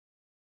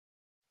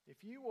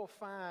If you will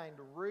find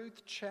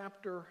Ruth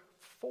chapter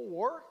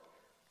 4,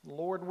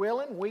 Lord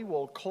willing, we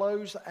will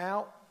close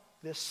out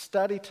this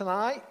study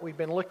tonight. We've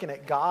been looking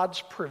at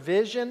God's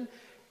provision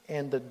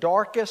in the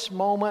darkest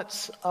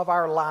moments of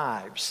our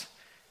lives.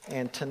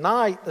 And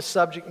tonight, the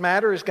subject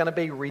matter is going to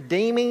be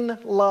redeeming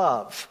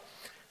love.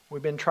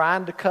 We've been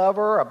trying to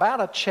cover about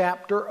a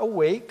chapter a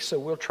week, so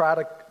we'll try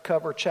to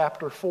cover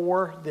chapter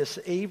 4 this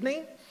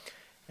evening.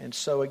 And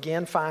so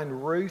again,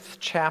 find Ruth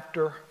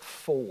chapter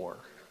 4.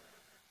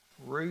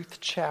 Ruth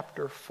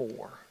chapter 4.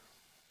 It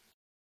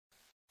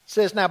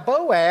says, Now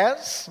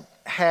Boaz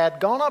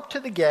had gone up to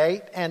the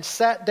gate and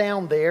sat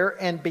down there,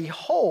 and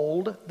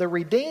behold, the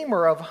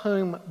Redeemer of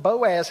whom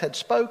Boaz had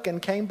spoken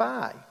came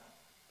by.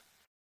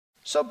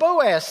 So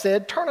Boaz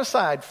said, Turn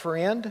aside,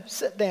 friend,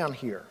 sit down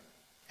here.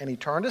 And he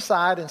turned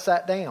aside and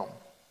sat down.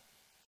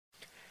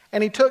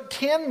 And he took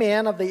 10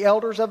 men of the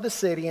elders of the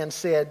city and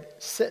said,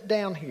 Sit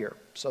down here.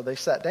 So they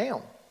sat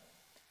down.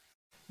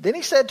 Then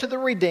he said to the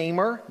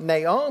Redeemer,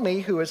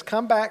 Naomi, who has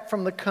come back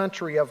from the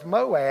country of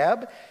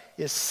Moab,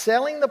 is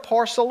selling the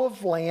parcel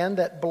of land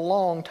that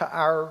belonged to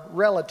our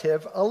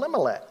relative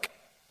Elimelech.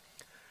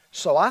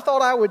 So I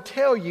thought I would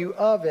tell you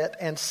of it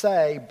and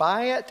say,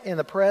 Buy it in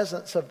the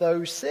presence of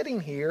those sitting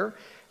here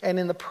and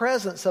in the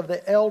presence of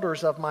the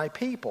elders of my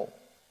people.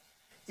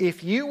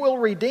 If you will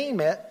redeem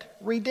it,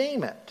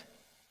 redeem it.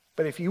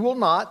 But if you will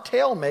not,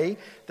 tell me,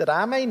 that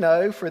I may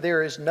know, for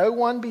there is no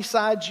one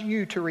besides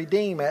you to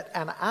redeem it,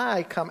 and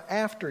I come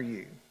after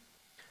you.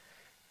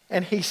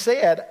 And he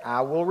said,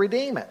 I will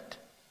redeem it.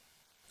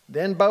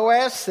 Then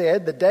Boaz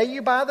said, The day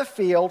you buy the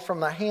field from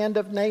the hand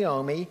of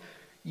Naomi,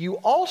 you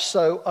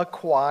also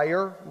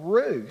acquire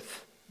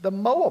Ruth, the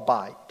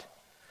Moabite,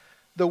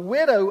 the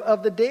widow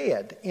of the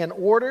dead, in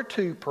order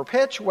to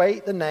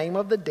perpetuate the name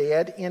of the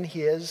dead in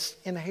his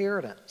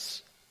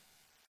inheritance.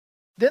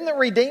 Then the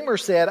Redeemer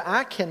said,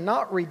 I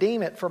cannot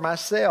redeem it for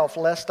myself,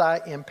 lest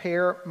I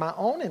impair my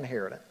own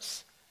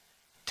inheritance.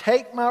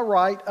 Take my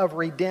right of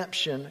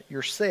redemption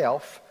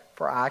yourself,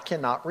 for I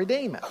cannot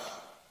redeem it.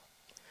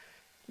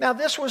 Now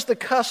this was the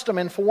custom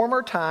in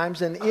former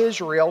times in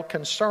Israel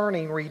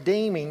concerning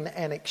redeeming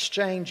and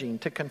exchanging.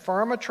 To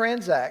confirm a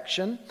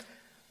transaction,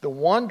 the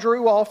one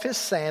drew off his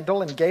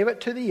sandal and gave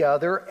it to the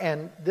other,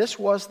 and this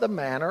was the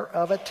manner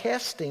of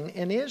attesting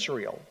in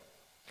Israel.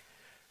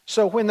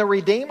 So when the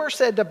Redeemer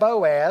said to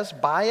Boaz,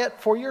 Buy it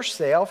for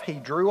yourself, he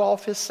drew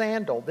off his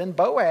sandal. Then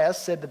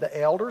Boaz said to the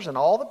elders and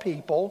all the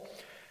people,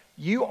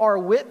 You are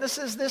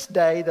witnesses this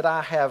day that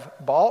I have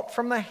bought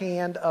from the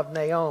hand of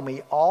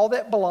Naomi all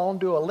that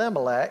belonged to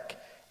Elimelech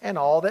and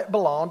all that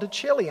belonged to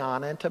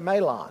Chilion and to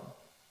Mahlon.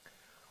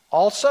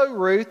 Also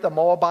Ruth the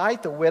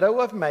Moabite, the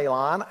widow of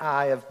Mahlon,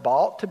 I have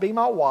bought to be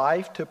my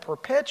wife to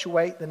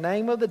perpetuate the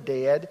name of the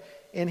dead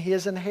in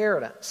his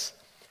inheritance,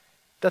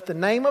 that the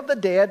name of the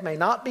dead may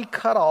not be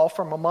cut off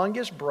from among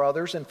his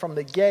brothers and from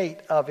the gate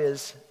of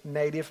his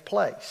native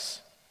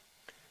place.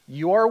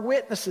 You are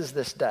witnesses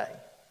this day.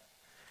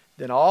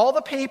 Then all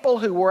the people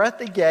who were at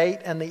the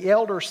gate and the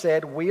elders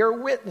said, We are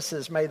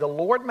witnesses. May the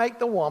Lord make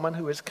the woman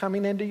who is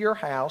coming into your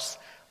house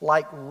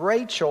like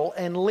Rachel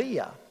and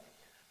Leah,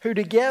 who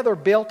together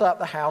built up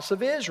the house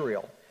of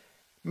Israel.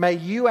 May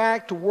you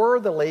act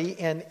worthily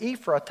in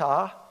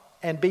Ephratah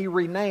and be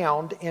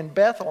renowned in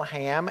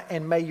Bethlehem,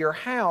 and may your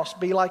house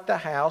be like the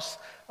house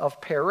of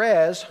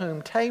Perez,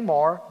 whom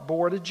Tamar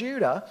bore to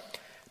Judah,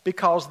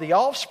 because the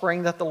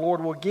offspring that the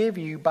Lord will give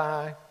you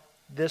by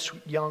this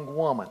young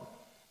woman.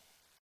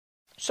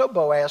 So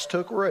Boaz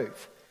took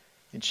Ruth,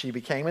 and she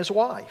became his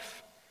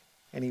wife.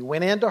 And he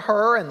went into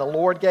her, and the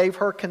Lord gave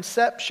her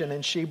conception,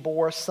 and she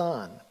bore a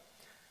son.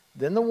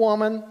 Then the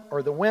women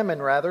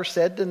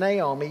said to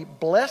Naomi,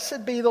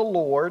 Blessed be the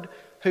Lord,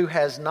 who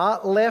has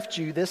not left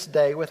you this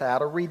day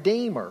without a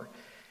redeemer,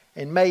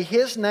 and may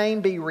his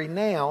name be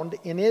renowned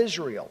in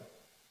Israel.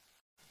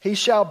 He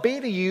shall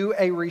be to you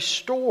a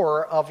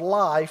restorer of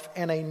life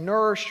and a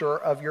nourisher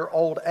of your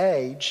old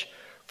age,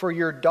 for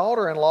your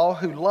daughter-in-law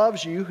who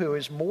loves you, who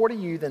is more to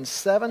you than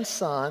 7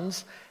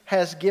 sons,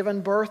 has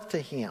given birth to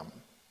him.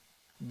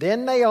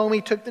 Then Naomi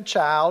took the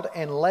child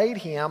and laid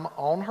him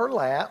on her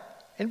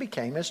lap and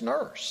became his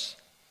nurse.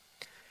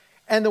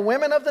 And the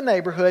women of the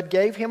neighborhood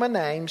gave him a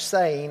name,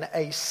 saying,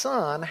 A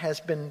son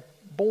has been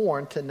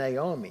born to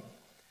Naomi.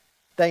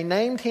 They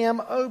named him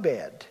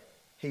Obed.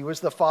 He was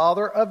the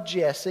father of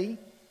Jesse,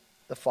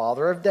 the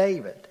father of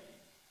David.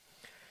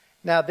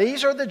 Now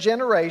these are the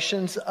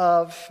generations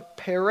of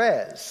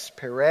Perez.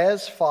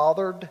 Perez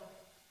fathered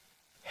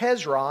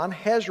Hezron.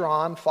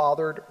 Hezron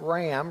fathered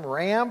Ram.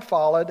 Ram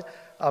followed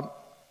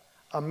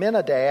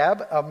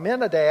Amminadab.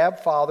 Amminadab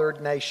fathered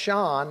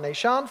Nahshon.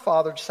 Nahshon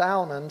fathered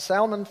Salmon.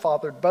 Salmon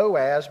fathered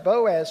Boaz.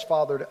 Boaz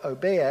fathered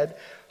Obed.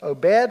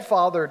 Obed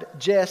fathered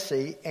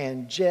Jesse.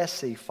 And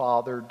Jesse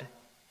fathered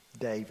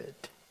David.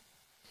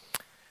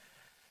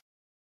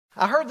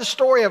 I heard the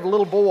story of a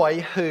little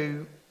boy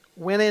who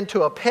went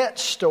into a pet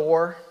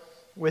store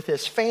with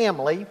his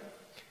family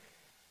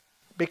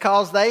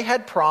because they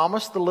had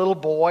promised the little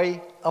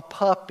boy a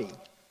puppy.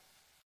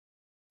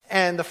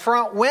 And the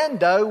front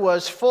window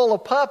was full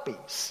of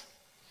puppies.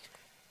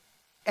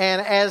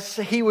 And as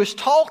he was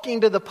talking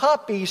to the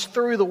puppies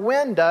through the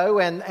window,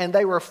 and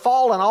they were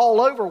falling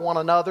all over one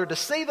another to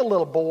see the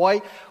little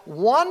boy,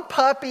 one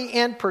puppy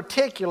in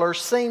particular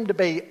seemed to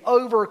be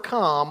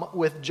overcome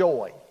with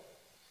joy.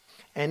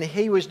 And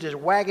he was just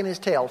wagging his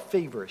tail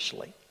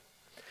feverishly.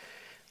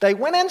 They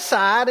went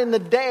inside, and the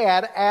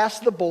dad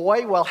asked the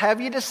boy, well, have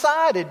you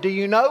decided? Do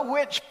you know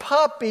which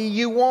puppy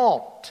you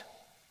want?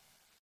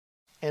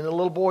 And the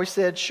little boy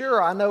said,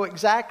 sure, I know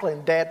exactly.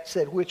 And Dad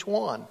said, which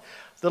one?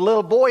 The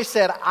little boy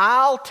said,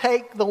 I'll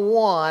take the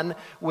one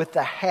with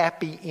the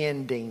happy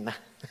ending.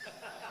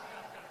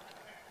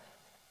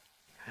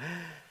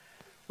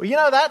 Well, you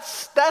know,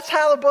 that's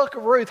how the book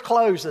of Ruth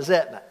closes,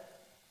 isn't it?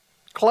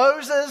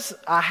 Closes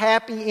a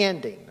happy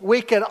ending.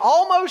 We could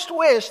almost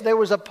wish there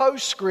was a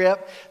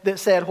postscript that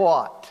said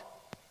what?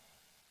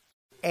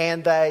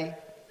 And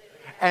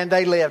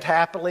they lived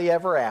happily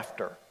ever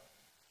after.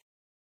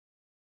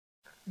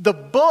 The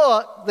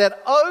book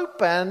that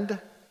opened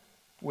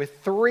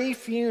with 3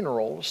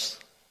 funerals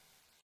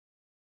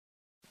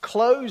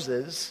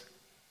closes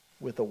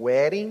with a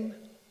wedding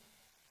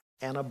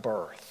and a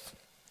birth.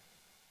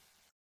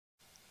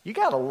 You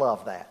got to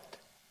love that.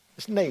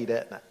 It's neat,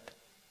 isn't it?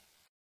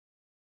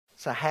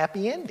 It's a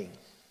happy ending.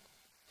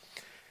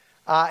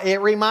 It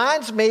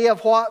reminds me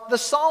of what the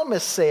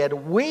psalmist said,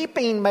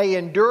 weeping may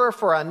endure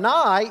for a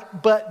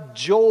night, but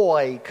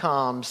joy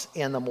comes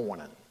in the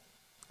morning.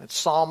 It's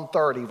Psalm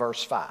 30,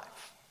 verse 5.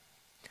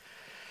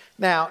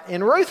 Now,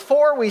 in Ruth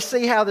 4, we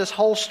see how this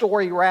whole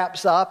story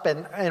wraps up.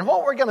 And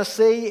what we're going to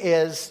see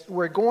is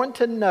we're going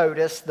to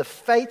notice the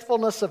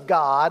faithfulness of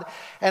God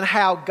and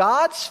how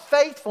God's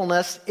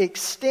faithfulness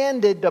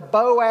extended to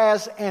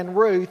Boaz and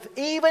Ruth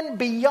even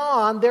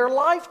beyond their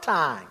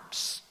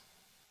lifetimes.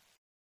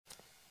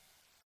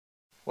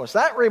 What's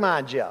that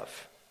remind you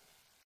of?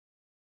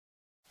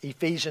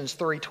 Ephesians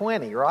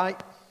 3:20,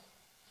 right?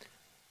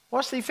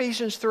 What's the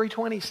Ephesians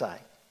 3:20 say?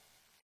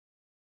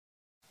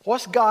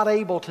 What's God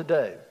able to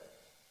do?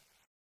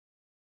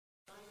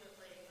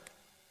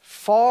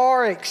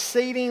 Far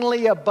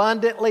exceedingly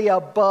abundantly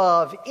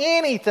above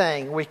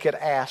anything we could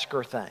ask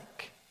or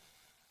think.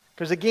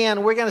 Because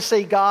again, we're going to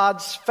see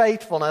God's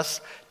faithfulness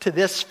to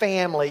this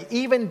family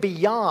even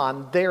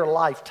beyond their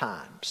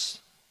lifetimes.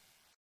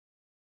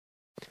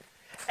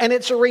 And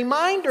it's a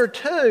reminder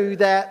too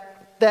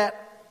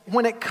that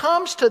when it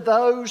comes to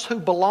those who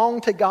belong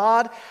to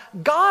God,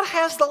 God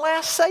has the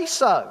last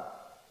say-so.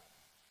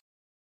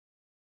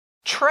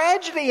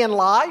 Tragedy in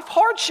life,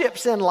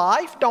 hardships in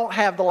life don't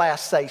have the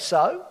last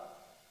say-so.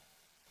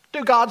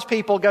 Do God's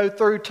people go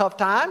through tough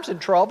times and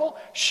trouble?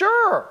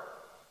 Sure.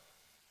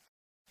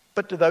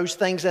 But do those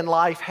things in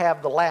life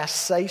have the last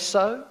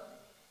say-so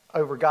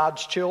over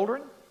God's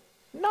children?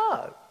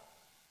 No.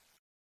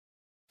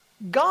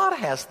 God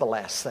has the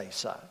last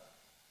say-so.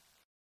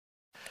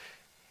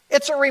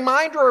 It's a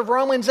reminder of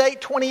Romans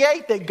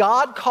 8:28 that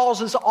God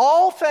causes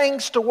all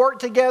things to work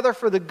together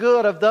for the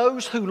good of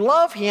those who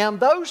love Him,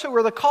 those who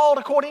are the called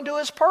according to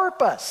His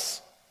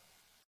purpose.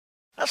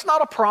 That's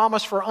not a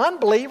promise for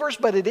unbelievers,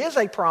 but it is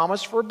a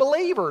promise for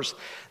believers.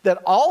 That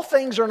all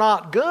things are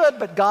not good,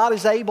 but God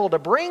is able to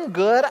bring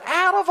good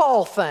out of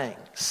all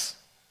things.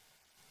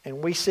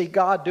 And we see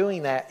God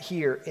doing that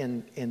here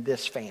in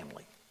this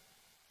family.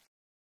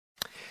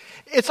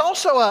 It's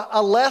also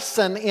a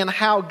lesson in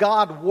how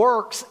God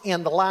works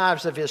in the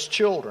lives of His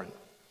children.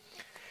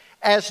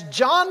 As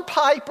John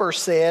Piper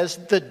says,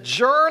 the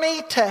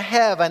journey to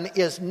heaven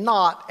is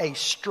not a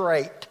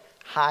straight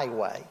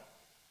highway.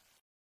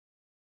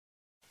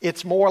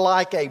 It's more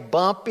like a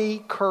bumpy,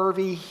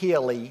 curvy,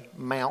 hilly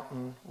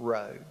mountain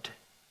road.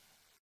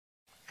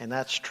 And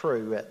that's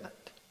true, isn't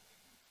it?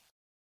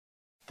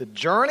 The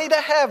journey to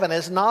heaven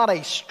is not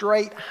a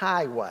straight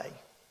highway.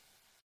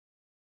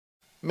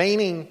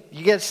 Meaning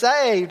you get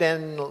saved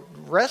and the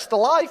rest of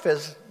life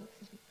is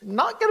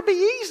not going to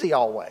be easy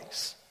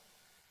always.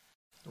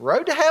 The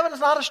road to heaven is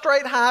not a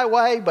straight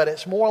highway, but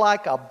it's more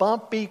like a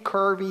bumpy,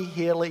 curvy,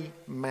 hilly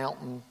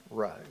mountain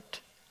road.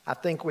 I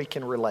think we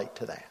can relate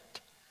to that.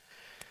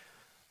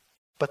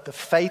 But the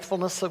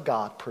faithfulness of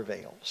God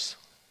prevails.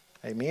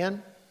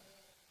 Amen?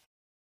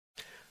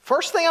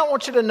 First thing I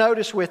want you to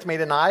notice with me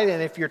tonight,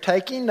 and if you're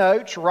taking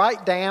notes,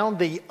 write down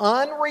the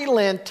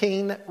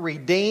unrelenting,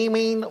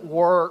 redeeming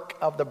work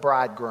of the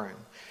bridegroom.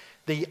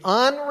 The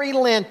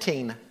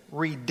unrelenting,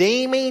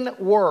 redeeming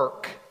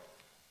work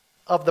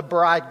of the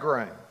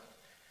bridegroom.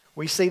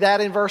 We see that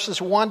in verses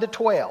 1 to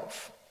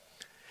 12.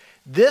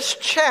 This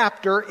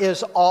chapter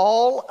is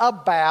all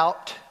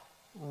about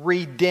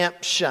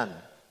redemption.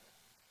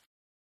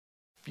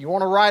 If you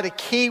want to write a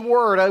key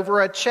word over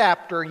a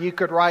chapter, you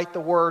could write the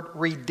word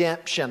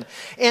redemption.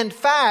 In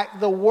fact,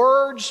 the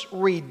words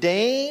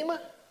redeem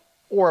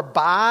or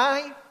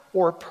buy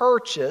or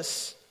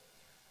purchase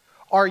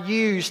are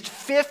used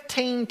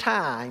 15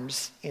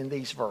 times in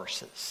these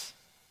verses.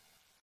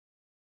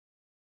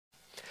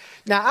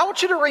 Now, I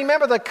want you to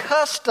remember the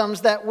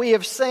customs that we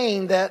have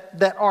seen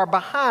that are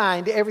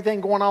behind everything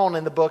going on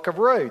in the book of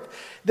Ruth.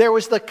 There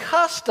was the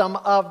custom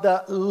of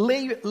the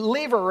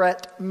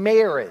levirate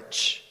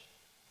marriage.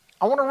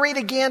 I want to read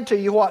again to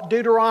you what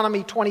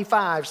Deuteronomy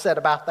 25 said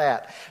about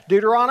that.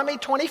 Deuteronomy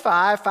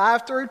 25,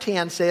 5 through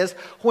 10 says,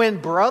 when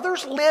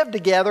brothers live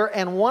together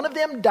and one of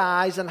them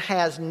dies and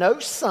has no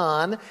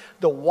son,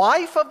 the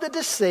wife of the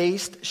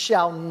deceased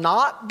shall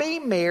not be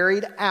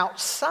married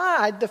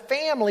outside the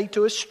family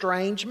to a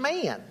strange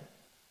man.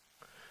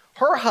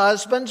 Her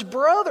husband's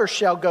brother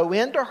shall go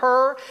into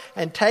her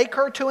and take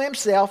her to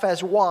himself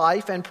as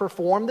wife and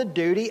perform the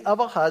duty of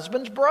a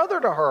husband's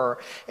brother to her.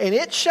 And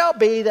it shall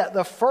be that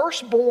the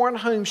firstborn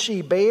whom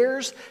she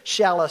bears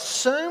shall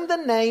assume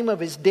the name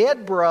of his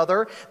dead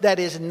brother, that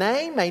his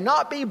name may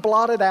not be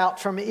blotted out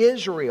from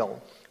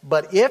Israel.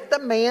 But if the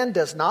man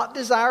does not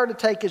desire to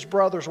take his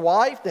brother's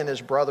wife, then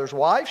his brother's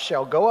wife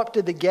shall go up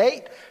to the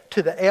gate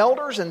to the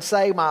elders and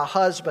say, my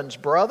husband's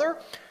brother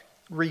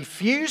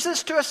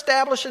refuses to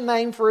establish a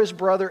name for his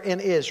brother in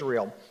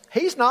Israel.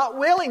 He's not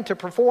willing to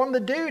perform the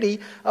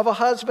duty of a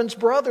husband's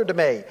brother to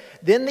me.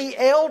 Then the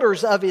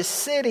elders of his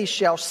city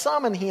shall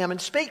summon him and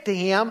speak to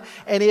him.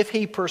 And if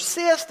he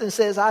persists and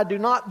says, I do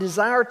not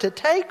desire to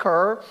take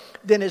her,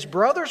 then his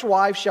brother's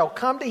wife shall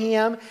come to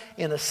him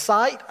in the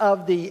sight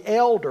of the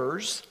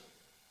elders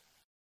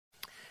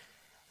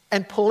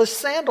and pull his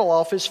sandal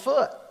off his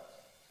foot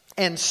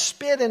and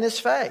spit in his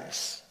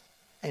face.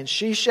 And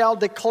she shall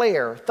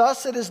declare,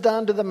 thus it is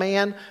done to the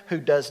man who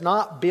does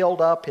not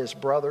build up his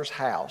brother's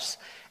house.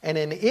 And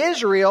in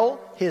Israel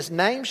his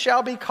name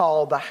shall be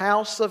called the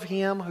house of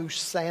him whose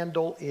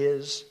sandal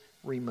is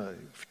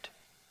removed.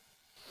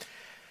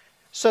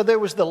 So there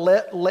was the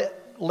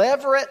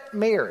levirate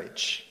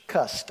marriage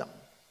custom.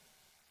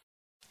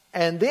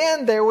 And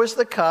then there was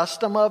the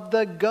custom of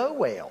the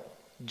Goel,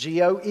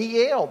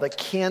 Goel, the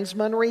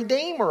kinsman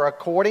redeemer,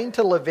 according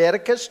to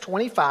Leviticus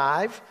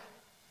 25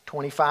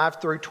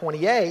 through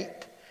 28,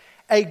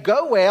 a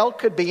Goel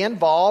could be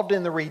involved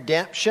in the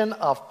redemption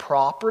of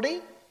property.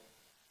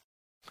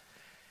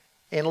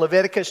 In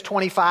Leviticus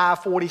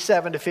 25,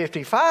 47 to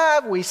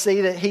 55, we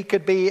see that he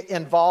could be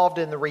involved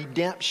in the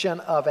redemption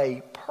of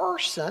a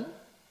person.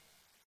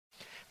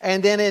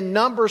 And then in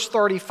Numbers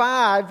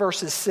 35,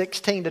 verses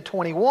 16 to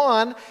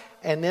 21,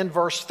 and then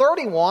verse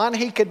 31,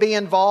 he could be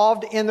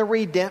involved in the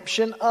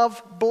redemption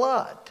of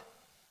blood.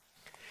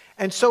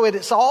 And so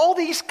it's all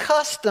these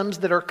customs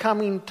that are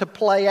coming to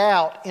play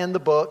out in the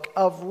book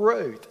of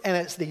Ruth. And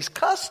it's these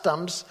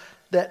customs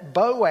that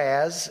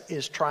Boaz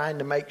is trying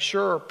to make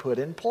sure are put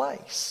in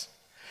place.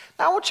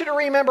 Now I want you to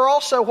remember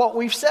also what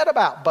we've said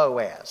about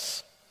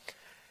Boaz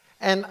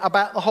and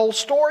about the whole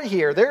story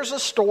here. There's a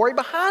story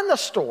behind the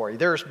story.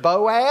 There's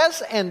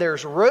Boaz and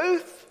there's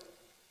Ruth,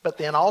 but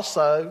then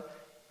also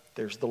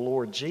there's the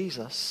Lord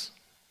Jesus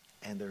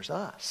and there's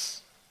us.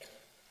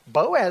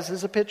 Boaz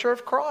is a picture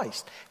of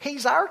Christ.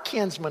 He's our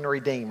kinsman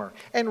redeemer.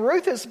 And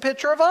Ruth is a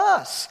picture of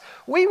us.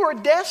 We were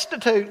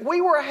destitute.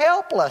 We were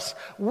helpless.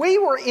 We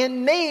were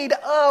in need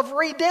of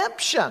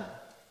redemption.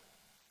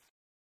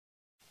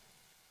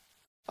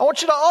 I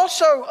want you to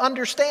also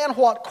understand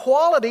what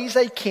qualities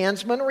a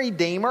kinsman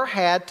redeemer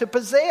had to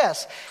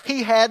possess.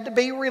 He had to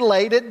be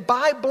related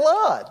by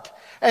blood.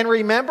 And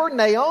remember,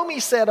 Naomi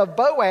said of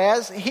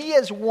Boaz, he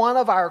is one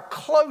of our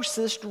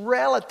closest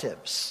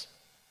relatives.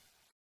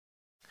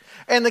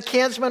 And the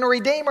kinsman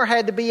redeemer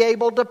had to be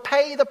able to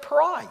pay the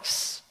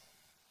price.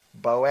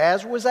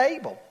 Boaz was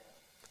able.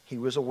 He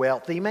was a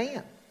wealthy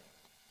man.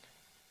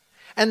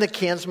 And the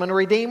kinsman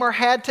redeemer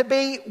had to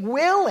be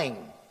willing.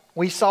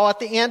 We saw at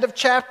the end of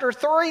chapter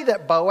 3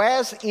 that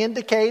Boaz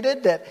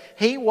indicated that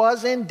he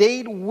was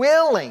indeed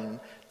willing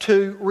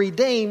to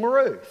redeem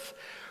Ruth.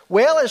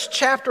 Well, as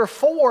chapter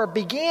 4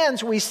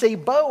 begins, we see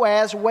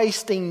Boaz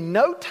wasting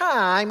no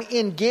time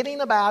in getting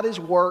about his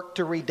work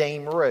to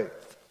redeem Ruth.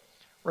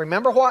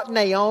 Remember what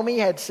Naomi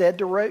had said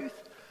to Ruth?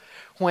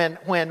 When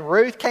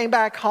Ruth came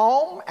back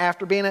home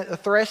after being at the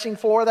threshing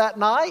floor that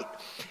night,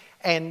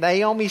 and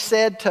Naomi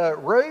said to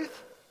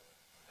Ruth,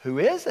 who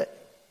is it?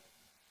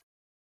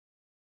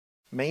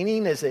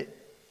 Meaning, is it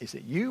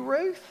you,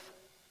 Ruth?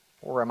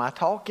 Or am I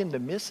talking to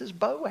Mrs.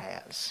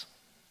 Boaz?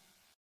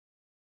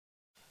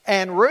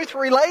 And Ruth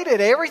related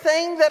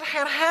everything that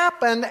had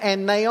happened,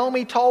 and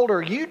Naomi told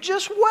her, you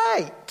just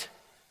wait.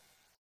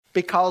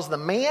 Because the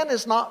man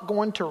is not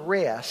going to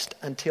rest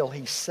until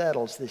he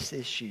settles this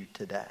issue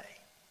today.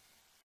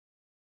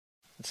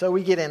 And so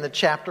we get into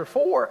chapter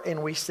 4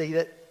 and we see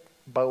that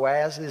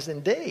Boaz is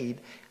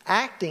indeed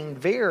acting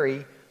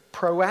very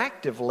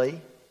proactively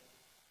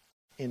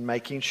in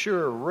making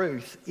sure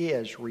Ruth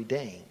is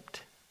redeemed.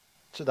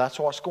 So that's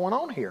what's going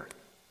on here.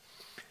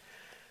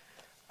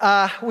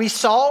 We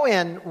saw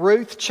in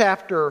Ruth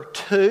chapter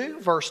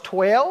 2, verse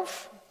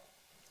 12,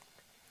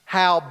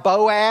 how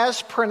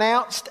Boaz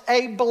pronounced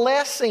a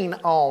blessing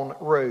on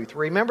Ruth.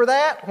 Remember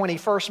that? When he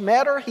first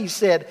met her, he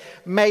said,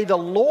 may the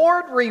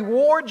Lord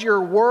reward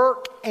your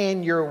work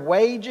and your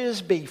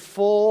wages be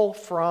full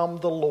from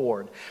the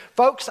Lord.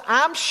 Folks,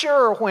 I'm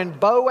sure when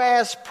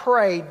Boaz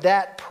prayed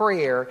that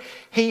prayer,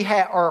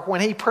 when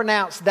he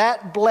pronounced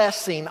that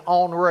blessing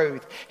on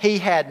Ruth, he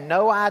had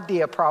no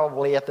idea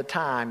probably at the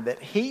time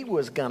that he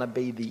was going to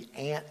be the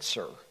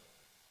answer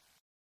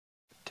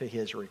to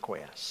his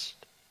request.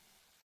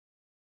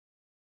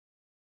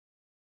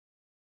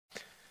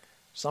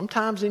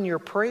 Sometimes in your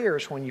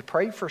prayers, when you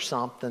pray for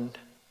something,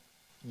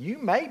 you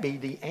may be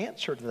the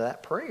answer to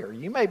that prayer.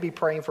 You may be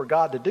praying for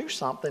God to do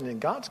something,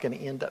 and God's going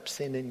to end up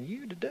sending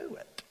you to do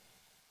it.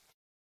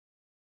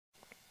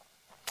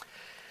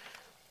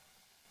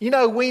 You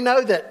know, we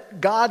know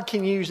that God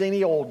can use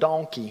any old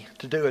donkey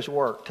to do his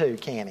work too,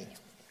 can't he?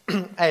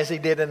 As he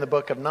did in the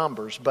book of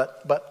Numbers.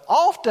 But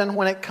often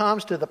when it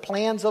comes to the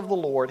plans of the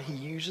Lord, he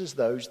uses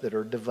those that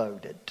are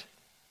devoted.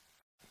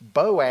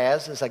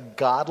 Boaz is a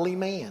godly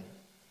man.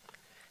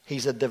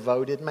 He's a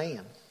devoted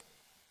man.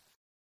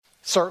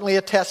 Certainly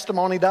a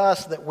testimony to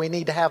us that we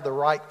need to have the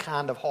right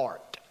kind of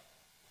heart.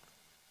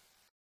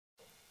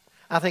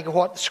 I think of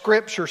what the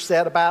Scripture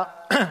said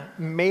about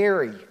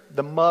Mary,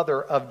 the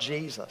mother of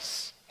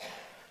Jesus.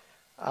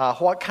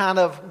 What kind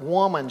of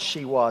woman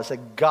she was, a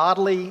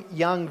godly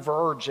young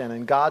virgin,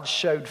 and God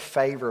showed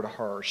favor to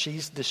her.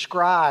 She's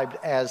described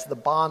as the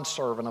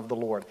bondservant of the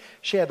Lord.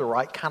 She had the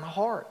right kind of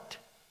heart.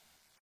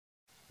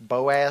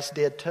 Boaz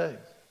did too.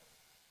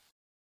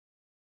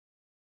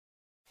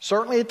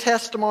 Certainly a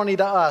testimony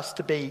to us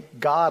to be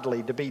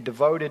godly, to be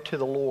devoted to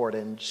the Lord,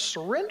 and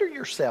surrender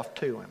yourself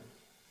to him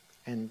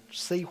and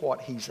see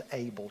what he's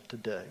able to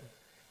do.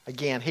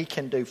 Again, he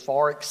can do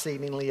far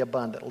exceedingly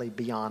abundantly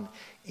beyond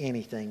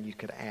anything you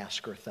could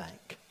ask or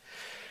think.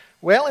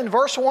 Well, in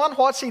verse 1,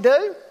 what's he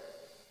do?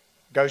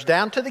 Goes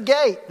down to the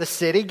gate, the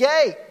city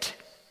gate.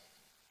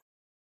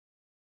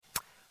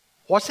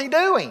 What's he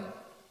doing?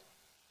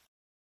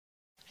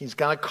 He's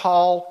going to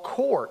call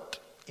court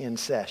in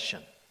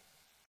session.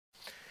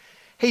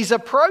 He's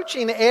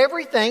approaching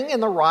everything in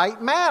the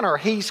right manner.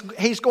 He's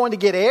going to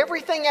get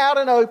everything out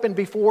and open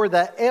before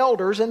the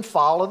elders and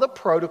follow the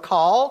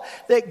protocol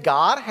that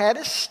God had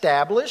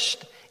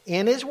established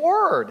in his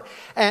word.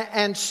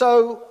 And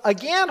so,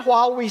 again,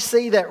 while we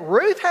see that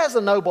Ruth has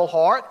a noble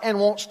heart and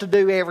wants to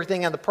do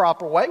everything in the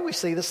proper way, we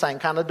see the same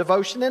kind of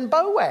devotion in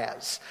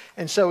Boaz.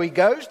 And so he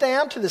goes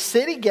down to the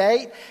city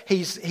gate.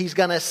 He's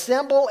going to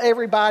assemble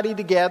everybody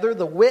together,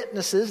 the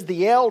witnesses,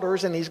 the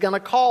elders, and he's going to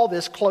call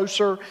this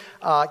closer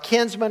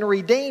kinsman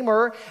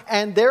redeemer,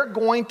 and they're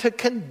going to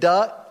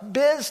conduct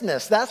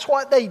business. That's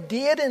what they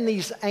did in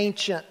these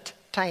ancient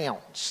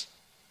towns.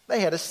 They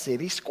had a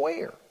city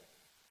square.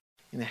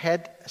 And it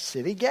had a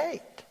city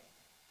gate.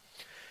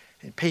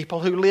 And people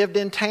who lived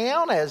in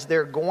town, as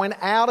they're going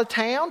out of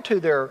town to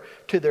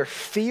their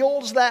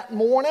fields that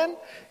morning,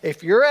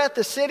 if you're at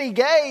the city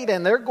gate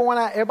and they're going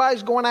out,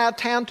 everybody's going out of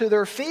town to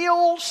their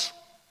fields,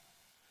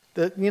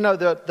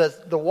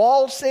 the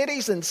walled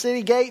cities and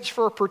city gates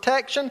for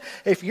protection.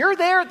 If you're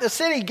there at the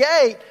city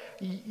gate,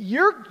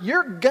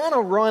 you're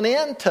gonna run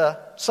into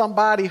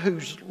somebody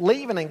who's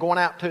leaving and going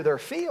out to their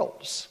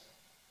fields.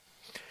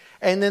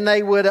 And then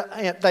they would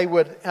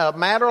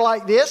matter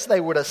like this, they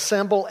would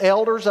assemble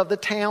elders of the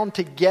town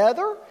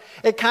together.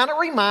 It kind of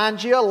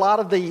reminds you a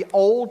lot of the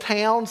old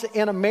towns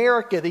in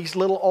America, these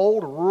little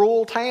old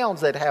rural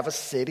towns that have a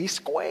city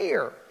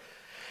square.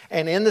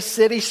 And in the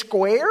city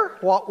square,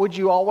 what would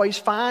you always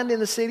find in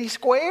the city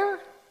square?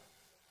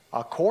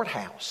 A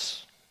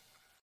courthouse.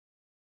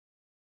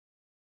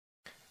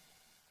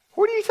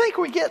 Where do you think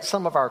we get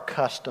some of our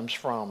customs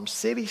from?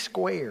 City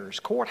squares,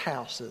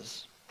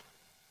 courthouses.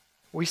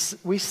 We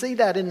see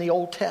that in the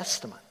Old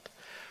Testament.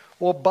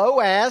 Well,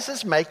 Boaz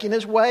is making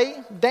his way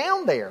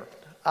down there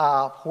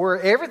where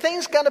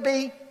everything's going to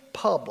be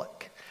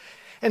public.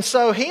 And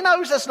so he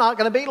knows it's not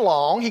going to be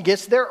long. He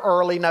gets there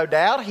early, no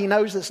doubt. He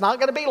knows it's not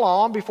going to be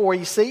long before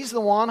he sees the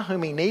one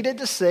whom he needed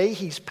to see.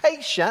 He's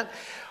patient.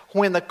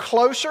 When the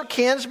closer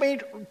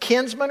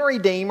kinsman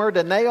redeemer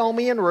to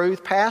Naomi and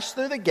Ruth passed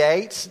through the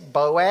gates,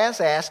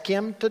 Boaz asked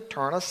him to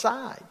turn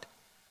aside.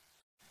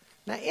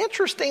 Now,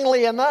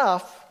 interestingly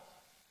enough,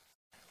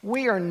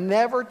 we are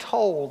never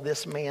told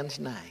this man's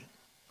name.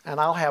 And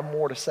I'll have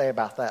more to say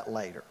about that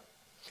later.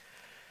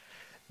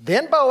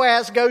 Then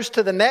Boaz goes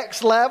to the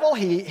next level.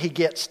 He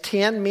gets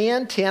 10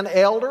 men, 10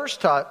 elders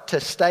to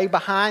stay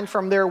behind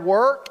from their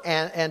work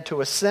and to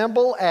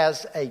assemble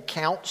as a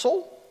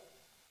council.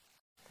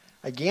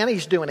 Again,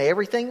 he's doing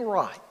everything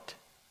right.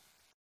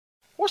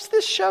 What's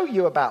this show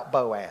you about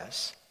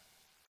Boaz?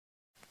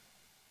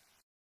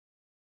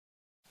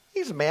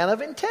 He's a man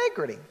of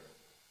integrity.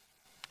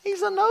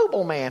 He's a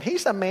noble man.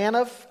 He's a man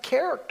of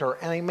character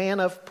and a man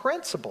of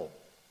principle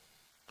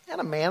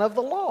and a man of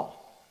the law.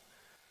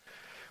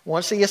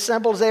 Once he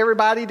assembles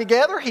everybody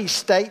together, he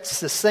states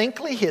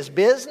succinctly his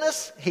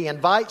business. He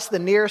invites the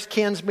nearest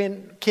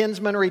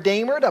kinsman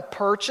redeemer to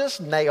purchase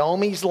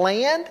Naomi's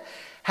land.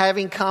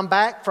 Having come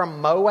back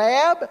from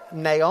Moab,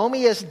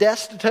 Naomi is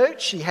destitute.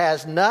 She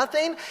has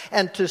nothing.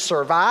 And to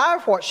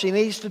survive, what she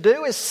needs to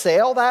do is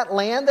sell that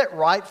land that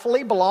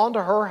rightfully belonged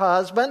to her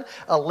husband,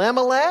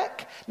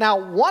 Elimelech.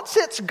 Now, once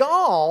it's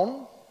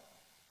gone,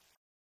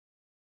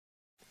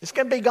 it's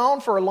going to be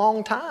gone for a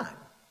long time.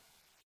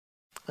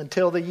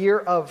 Until the year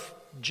of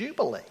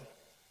Jubilee.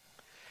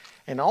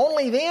 And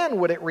only then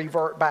would it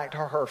revert back to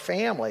her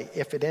family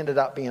if it ended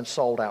up being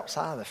sold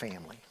outside of the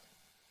family.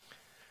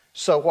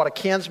 So what a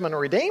kinsman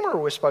redeemer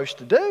was supposed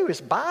to do is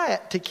buy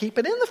it to keep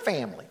it in the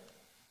family.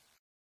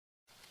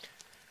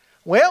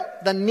 Well,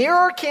 the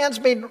nearer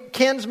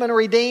kinsman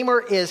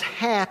redeemer is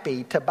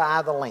happy to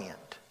buy the land.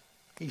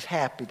 He's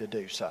happy to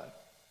do so.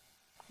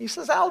 He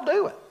says, I'll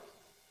do it.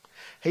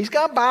 He's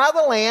going to buy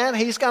the land.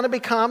 He's going to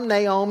become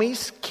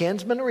Naomi's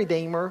kinsman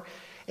redeemer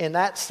in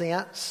that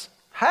sense.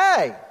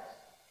 Hey,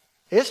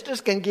 it's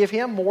just going to give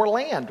him more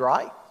land,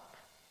 right?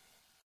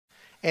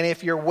 And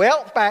if your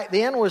wealth back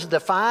then was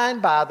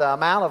defined by the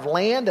amount of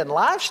land and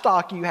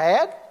livestock you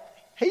had,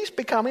 he's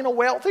becoming a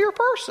wealthier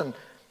person.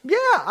 Yeah,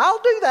 I'll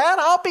do that.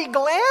 I'll be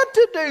glad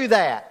to do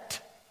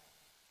that.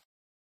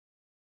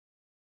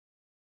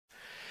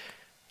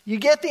 You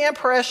get the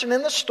impression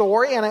in the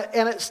story, and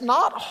it's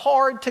not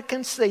hard to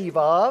conceive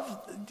of.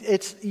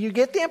 You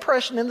get the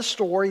impression in the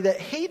story that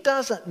he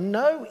doesn't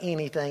know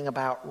anything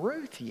about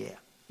Ruth yet.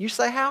 You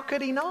say, how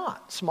could he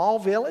not? Small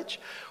village?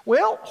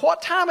 Well,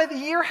 what time of the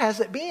year has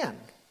it been?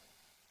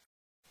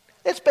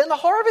 It's been the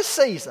harvest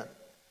season.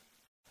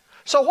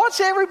 So what's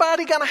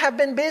everybody going to have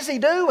been busy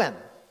doing?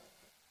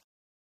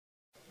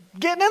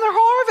 Getting in their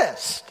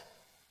harvest.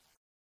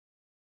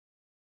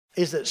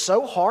 Is it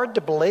so hard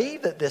to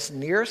believe that this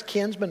nearest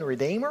kinsman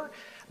redeemer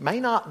may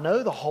not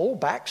know the whole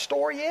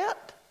backstory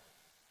yet?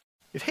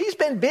 If he's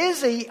been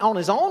busy on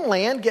his own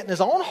land, getting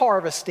his own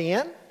harvest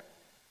in,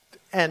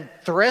 and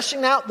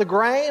threshing out the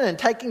grain and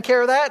taking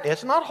care of that,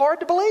 it's not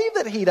hard to believe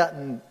that he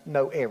doesn't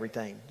know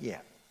everything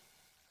yet.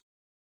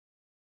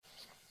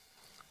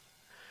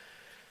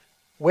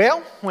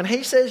 Well, when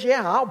he says,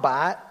 yeah, I'll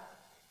buy it,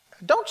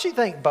 don't you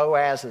think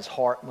Boaz's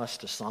heart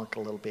must have sunk a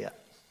little bit?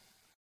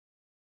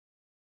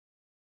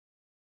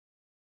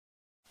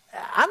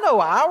 I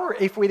know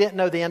if we didn't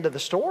know the end of the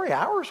story,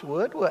 ours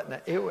would,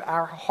 wouldn't it?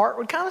 Our heart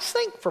would kind of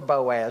sink for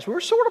Boaz. We're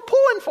sort of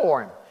pulling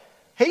for him.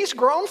 He's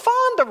grown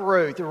fond of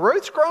Ruth.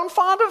 Ruth's grown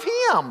fond of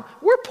him.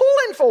 We're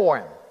pulling for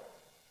him.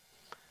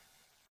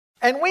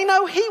 And we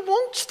know he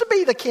wants to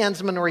be the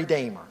kinsman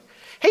redeemer.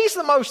 He's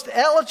the most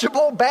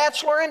eligible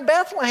bachelor in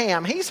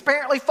Bethlehem. He's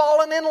apparently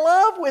fallen in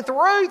love with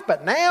Ruth,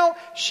 but now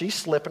she's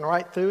slipping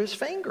right through his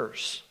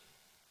fingers.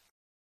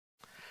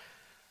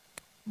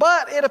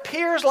 But it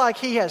appears like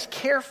he has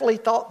carefully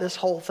thought this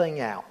whole thing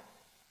out.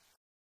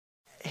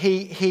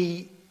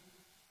 He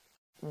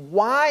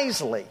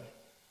wisely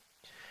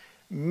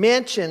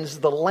mentions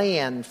the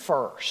land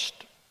first.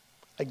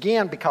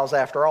 Again, because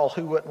after all,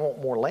 who wouldn't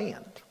want more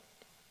land?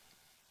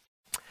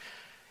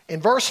 In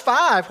verse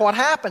 5, what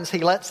happens? He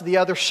lets the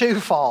other shoe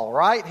fall,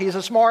 right? He's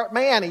a smart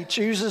man. He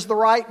chooses the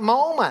right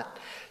moment.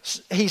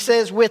 He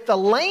says, with the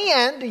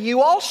land,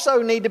 you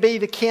also need to be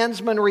the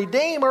kinsman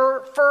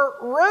redeemer for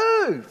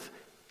Ruth.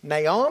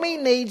 Naomi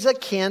needs a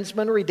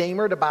kinsman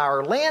redeemer to buy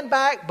her land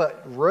back,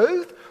 but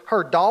Ruth,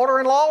 her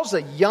daughter-in-law, is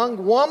a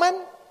young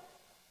woman.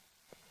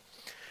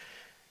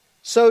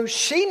 So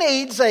she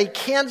needs a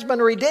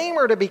kinsman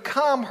redeemer to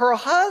become her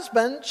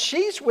husband.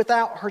 She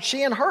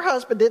and her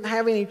husband didn't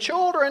have any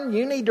children.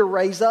 You need to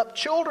raise up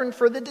children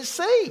for the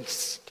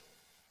deceased.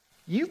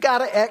 You've got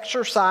to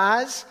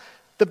exercise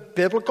the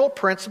biblical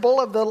principle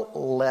of the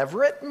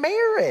levirate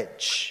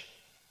marriage.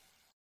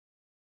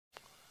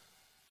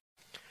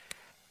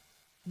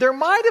 There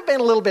might have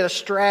been a little bit of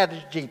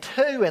strategy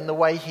too in the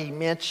way he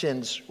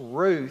mentions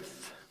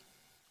Ruth,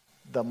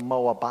 the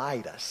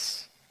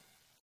Moabitess.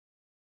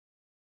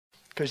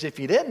 Because if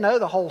you didn't know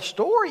the whole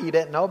story, you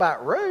didn't know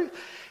about Ruth,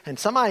 and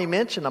somebody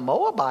mentioned a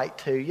Moabite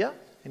to you,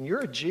 and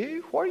you're a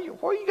Jew, what are you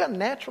going to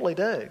naturally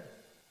do?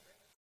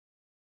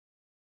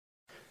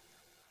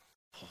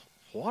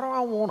 What do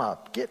I want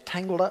to get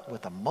tangled up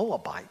with a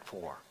Moabite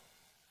for?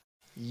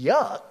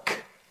 Yuck.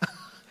 I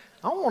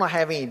don't want to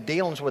have any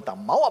dealings with a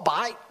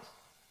Moabite.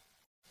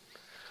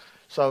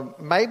 So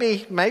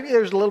maybe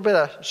there's a little bit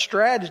of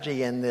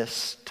strategy in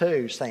this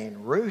too,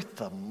 saying Ruth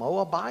the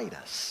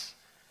Moabitess.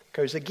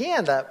 Because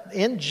again,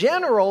 in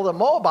general, the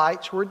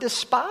Moabites were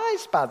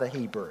despised by the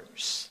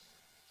Hebrews.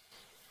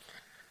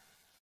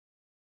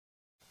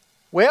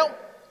 Well,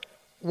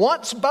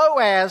 once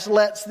Boaz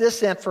lets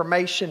this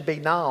information be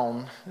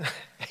known,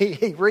 he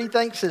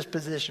rethinks his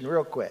position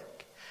real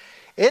quick.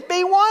 It'd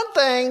be one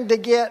thing to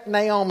get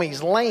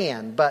Naomi's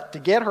land, but to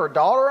get her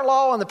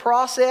daughter-in-law in the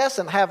process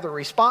and have the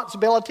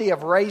responsibility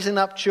of raising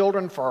up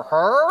children for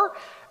her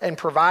and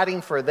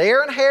providing for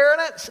their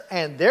inheritance,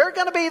 and they're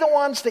going to be the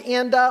ones to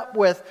end up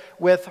with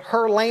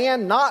her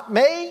land, not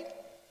me.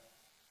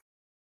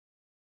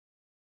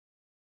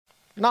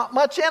 Not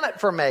much in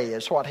it for me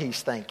is what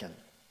he's thinking.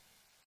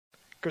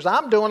 Because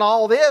I'm doing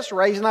all this,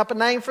 raising up a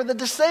name for the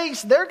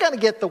deceased. They're going to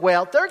get the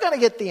wealth. They're going to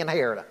get the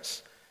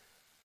inheritance.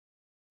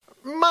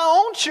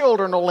 My own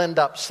children will end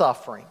up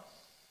suffering.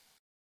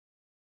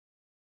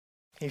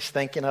 He's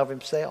thinking of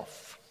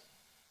himself.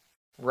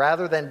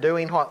 Rather than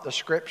doing what the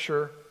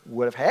Scripture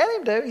would have had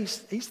him do,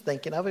 he's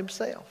thinking of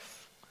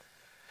himself.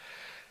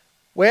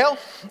 Well,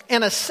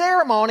 in a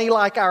ceremony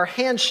like our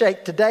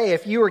handshake today,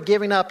 if you were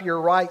giving up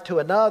your right to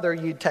another,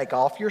 you'd take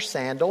off your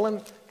sandal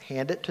and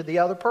hand it to the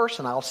other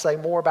person. I'll say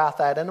more about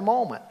that in a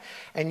moment.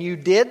 And you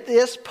did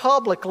this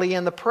publicly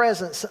in the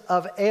presence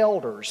of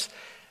elders.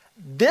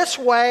 This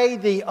way,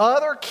 the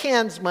other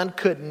kinsman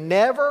could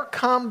never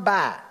come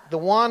back. The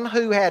one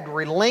who had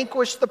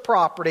relinquished the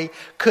property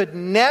could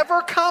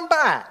never come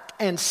back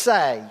and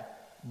say,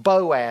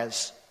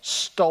 Boaz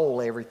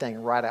stole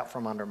everything right out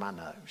from under my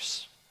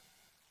nose.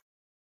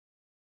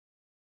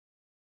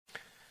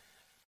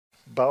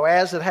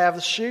 Boaz would have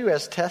the shoe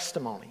as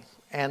testimony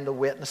and the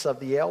witness of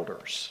the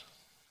elders.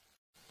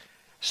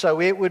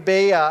 So it would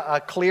be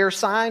a clear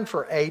sign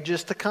for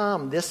ages to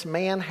come. This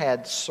man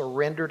had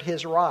surrendered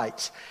his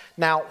rights.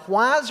 Now,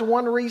 why is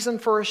one reason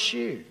for a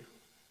shoe?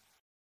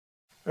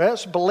 Well,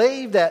 it's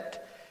believed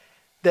that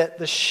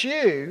the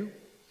shoe,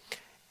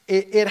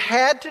 it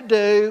had to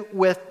do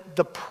with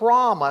the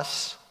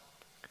promise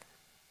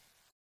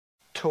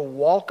to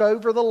walk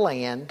over the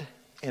land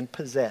and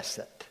possess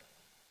it.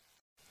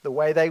 The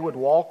way they would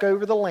walk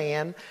over the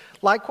land,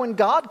 like when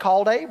God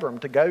called Abram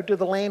to go to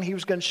the land He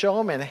was going to show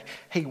him, and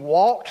he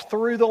walked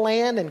through the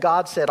land, and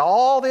God said,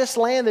 all this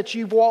land that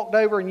you've walked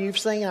over and you've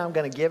seen, I'm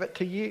going to give it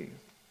to you.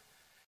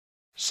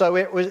 So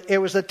it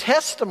was a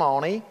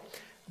testimony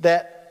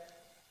that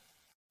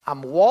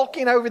I'm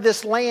walking over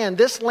this land.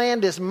 This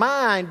land is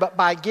mine, but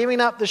by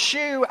giving up the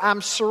shoe,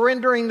 I'm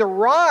surrendering the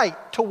right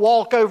to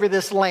walk over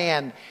this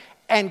land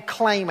and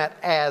claim it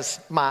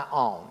as my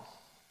own.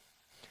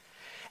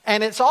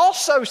 And it's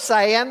also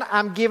saying,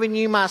 I'm giving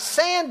you my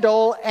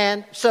sandal,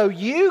 and so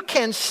you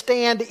can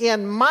stand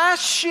in my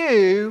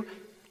shoe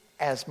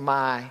as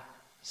my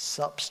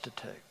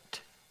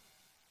substitute.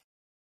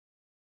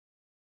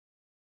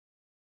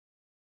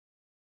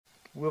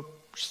 We'll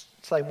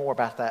say more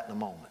about that in a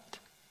moment.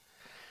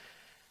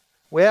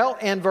 Well,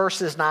 in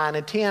verses 9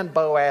 and 10,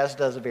 Boaz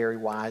does a very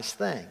wise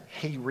thing.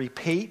 He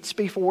repeats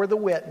before the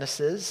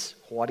witnesses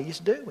what he's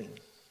doing.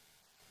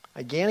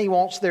 Again, he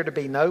wants there to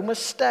be no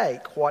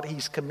mistake what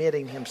he's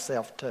committing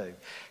himself to.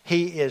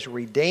 He is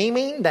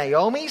redeeming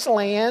Naomi's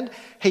land,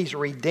 he's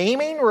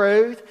redeeming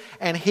Ruth,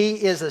 and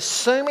he is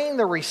assuming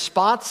the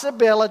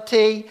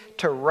responsibility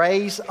to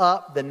raise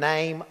up the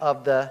name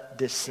of the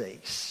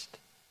deceased.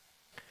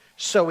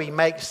 So he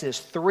makes his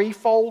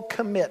threefold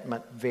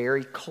commitment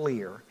very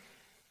clear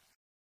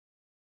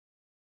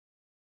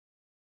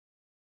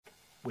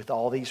with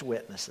all these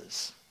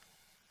witnesses.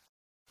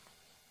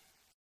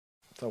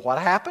 So what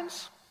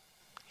happens?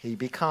 He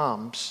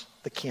becomes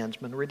the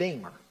kinsman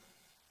redeemer.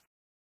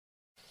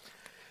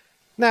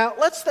 Now,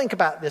 let's think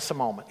about this a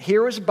moment.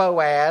 Here is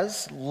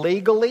Boaz,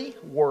 legally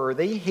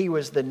worthy. He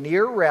was the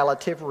near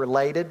relative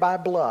related by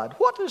blood.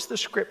 What does the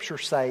Scripture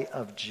say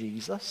of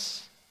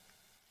Jesus?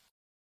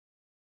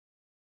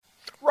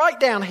 Write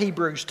down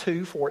Hebrews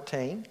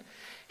 2:14.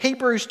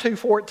 Hebrews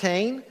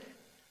 2:14.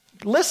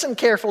 Listen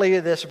carefully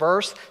to this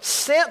verse.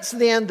 Since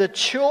then the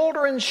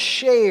children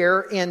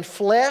share in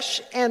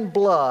flesh and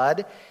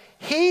blood,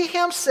 he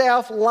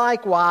himself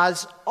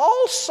likewise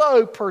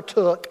also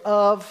partook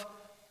of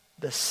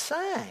the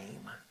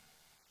same,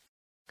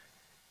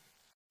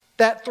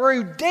 that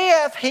through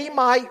death he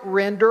might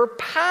render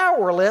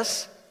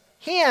powerless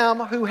him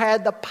who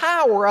had the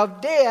power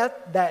of death,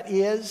 that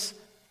is,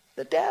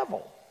 the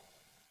devil.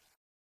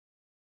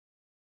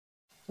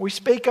 We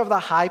speak of the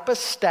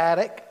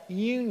hypostatic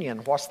union.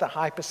 What's the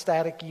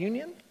hypostatic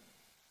union?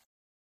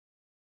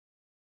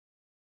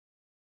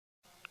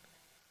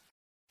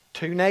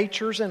 Two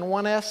natures in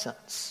one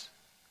essence.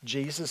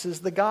 Jesus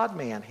is the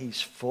God-man.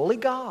 He's fully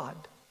God,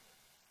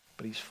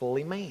 but he's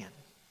fully man.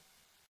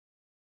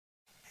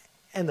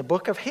 And the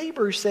book of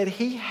Hebrews said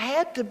he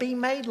had to be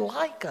made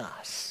like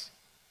us.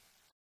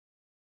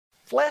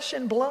 Flesh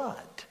and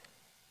blood.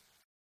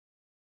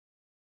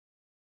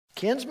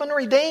 Kinsman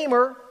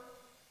redeemer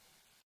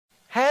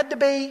had to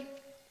be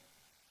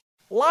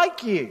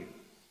like you.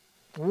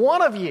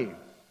 One of you.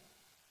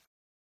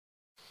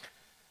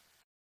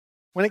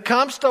 When it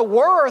comes to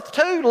worth,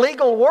 too,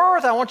 legal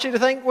worth, I want you to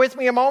think with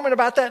me a moment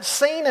about that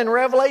scene in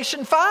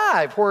Revelation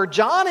 5 where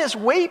John is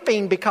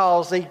weeping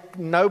because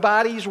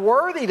nobody's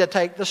worthy to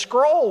take the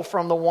scroll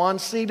from the one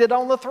seated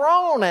on the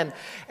throne.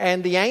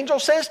 And the angel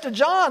says to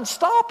John,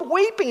 stop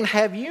weeping.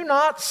 Have you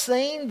not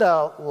seen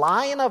the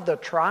Lion of the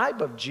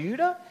tribe of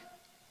Judah?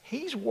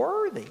 He's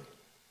worthy.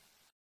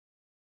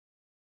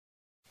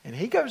 And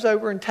he goes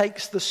over and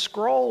takes the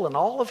scroll, and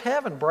all of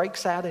heaven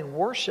breaks out in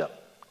worship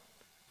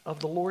of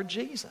the Lord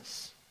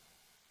Jesus.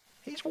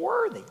 He's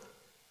worthy.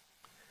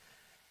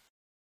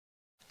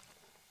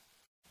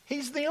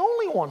 He's the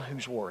only one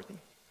who's worthy.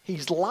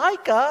 He's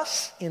like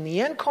us. In the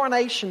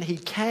incarnation, he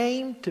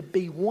came to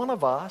be one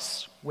of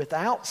us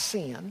without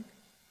sin.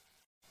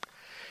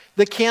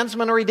 The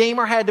kinsman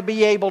redeemer had to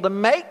be able to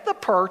make the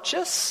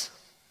purchase.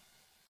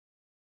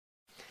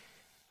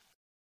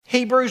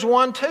 Hebrews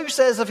 1:2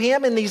 says of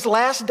him, in these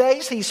last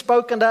days he's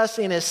spoken to us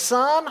in his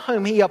Son,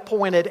 whom he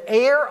appointed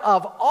heir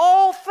of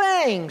all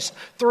things,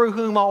 through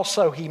whom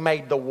also he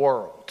made the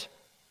world.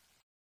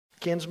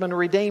 Kinsman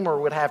redeemer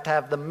would have to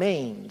have the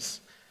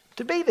means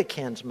to be the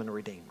kinsman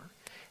redeemer.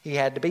 He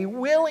had to be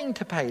willing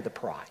to pay the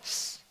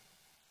price.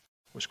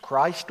 Was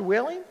Christ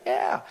willing?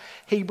 Yeah.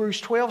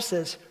 Hebrews 12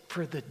 says,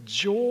 for the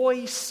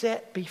joy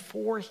set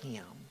before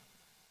him,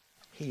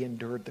 he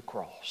endured the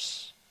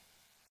cross.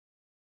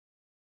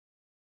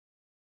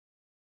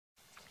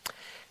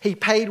 He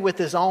paid with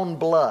his own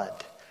blood.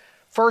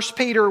 1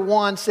 Peter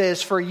 1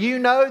 says, for you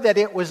know that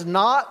it was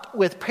not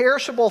with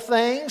perishable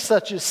things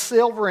such as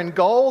silver and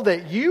gold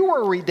that you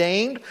were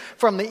redeemed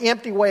from the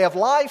empty way of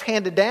life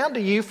handed down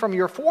to you from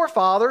your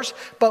forefathers,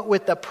 but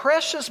with the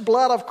precious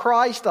blood of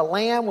Christ, a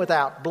lamb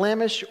without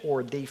blemish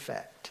or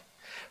defect.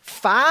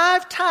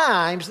 5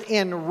 times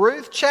in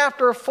Ruth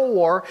chapter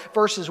 4,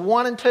 verses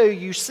 1 and 2,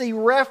 you see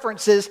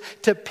references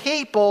to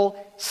people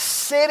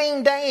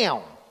sitting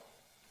down.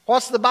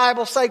 What's the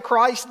Bible say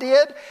Christ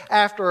did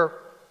after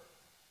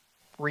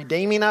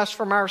redeeming us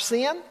from our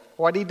sin?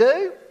 What'd he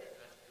do?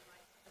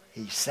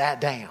 He sat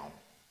down.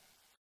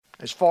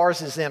 As far as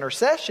his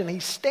intercession,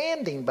 he's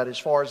standing, but as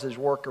far as his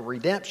work of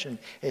redemption,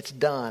 it's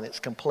done, it's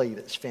complete,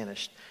 it's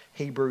finished.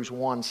 Hebrews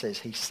 1 says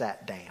he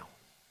sat down.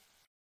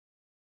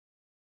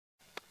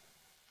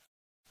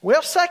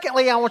 Well,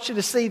 secondly, I want you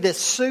to see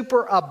this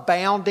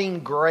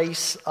superabounding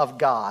grace of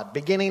God,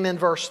 beginning in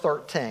verse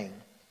 13.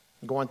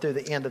 Going through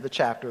the end of the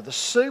chapter, the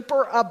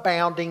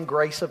superabounding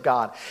grace of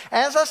God.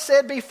 As I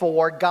said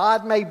before,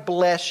 God may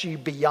bless you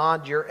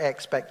beyond your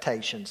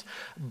expectations.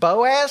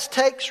 Boaz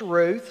takes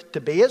Ruth to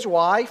be his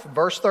wife.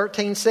 Verse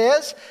 13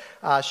 says,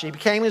 she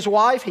became his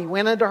wife. He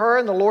went into her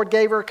and the Lord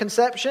gave her a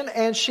conception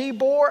and she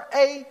bore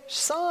a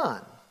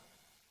son.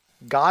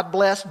 God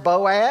blessed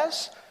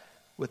Boaz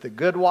with a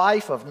good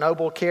wife of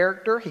noble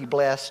character. He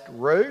blessed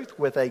Ruth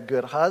with a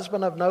good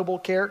husband of noble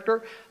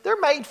character. They're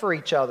made for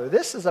each other.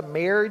 This is a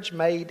marriage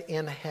made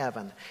in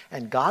heaven.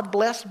 And God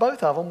blessed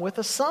both of them with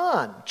a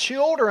son.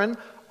 Children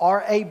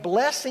are a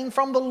blessing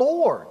from the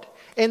Lord.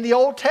 In the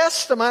Old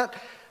Testament,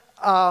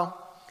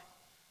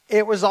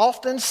 it was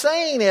often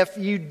seen if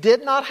you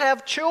did not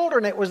have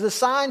children, it was a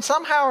sign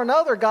somehow or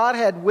another God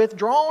had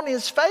withdrawn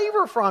his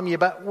favor from you.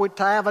 But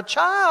to have a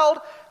child,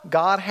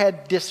 God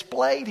had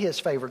displayed his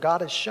favor.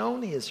 God has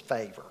shown his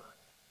favor.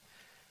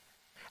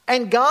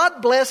 And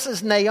God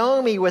blesses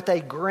Naomi with a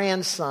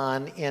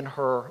grandson in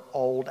her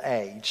old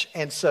age.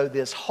 And so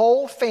this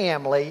whole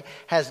family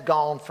has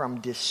gone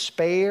from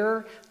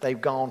despair,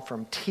 they've gone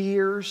from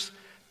tears,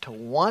 to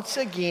once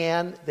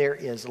again there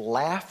is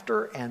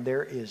laughter and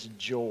there is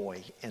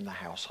joy in the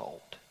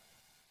household.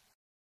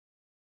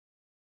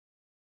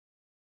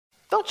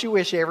 Don't you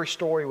wish every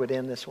story would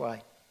end this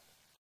way?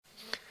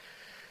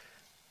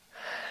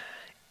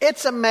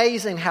 It's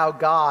amazing how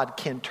God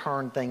can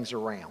turn things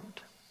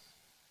around.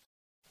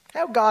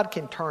 How God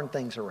can turn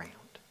things around.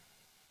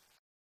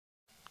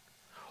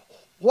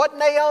 What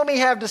Naomi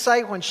had to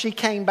say when she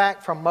came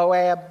back from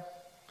Moab,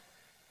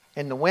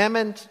 and the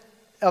women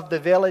of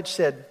the village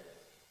said,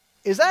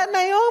 "Is that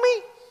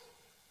Naomi?"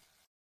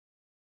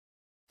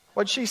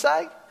 What'd she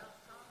say?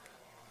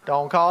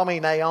 "Don't call me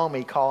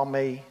Naomi, call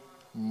me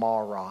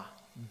Mara."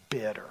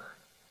 Bitter.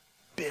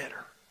 Bitter.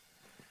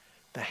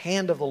 The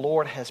hand of the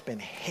Lord has been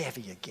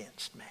heavy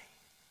against me.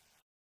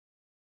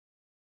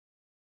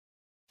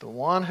 The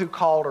one who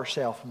called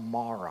herself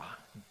Mara,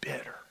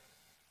 bitter.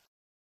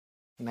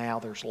 Now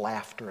there's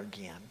laughter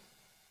again.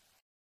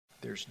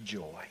 There's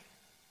joy.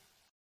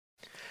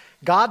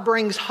 God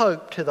brings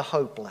hope to the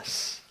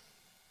hopeless.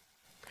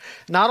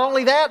 Not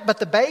only that, but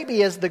the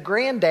baby is the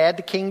granddad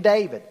to King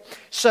David.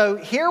 So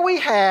here we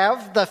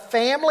have the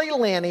family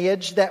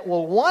lineage that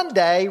will one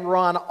day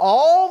run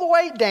all the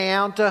way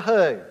down to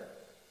who?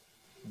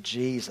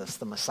 Jesus,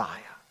 the Messiah.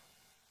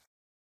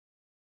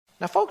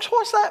 Now, folks,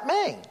 what's that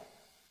mean?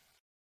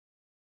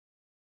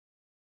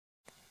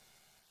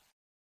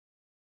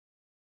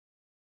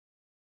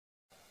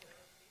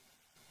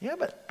 Yeah,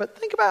 but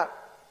think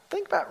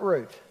about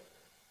Ruth.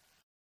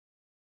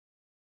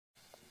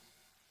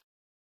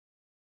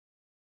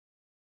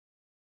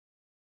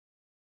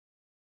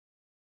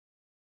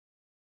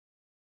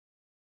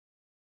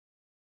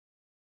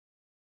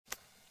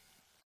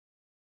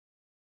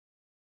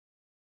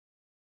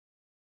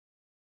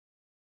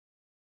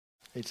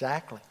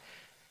 Exactly.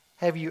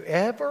 Have you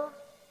ever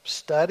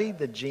studied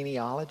the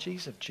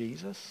genealogies of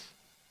Jesus?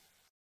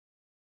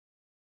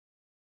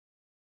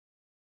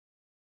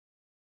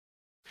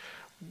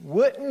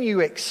 Wouldn't you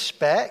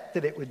expect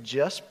that it would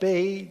just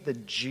be the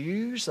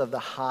Jews of the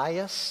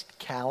highest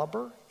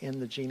caliber in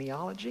the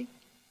genealogy?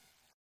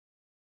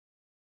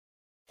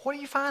 What do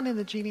you find in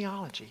the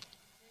genealogy?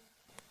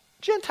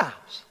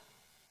 Gentiles.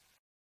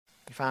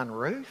 You find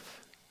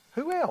Ruth.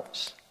 Who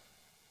else?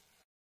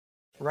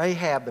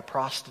 Rahab the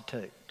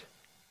prostitute.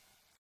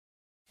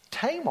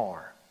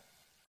 Tamar.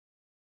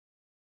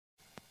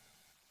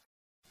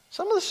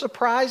 Some of the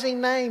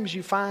surprising names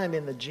you find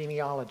in the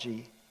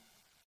genealogy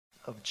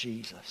of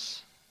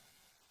Jesus.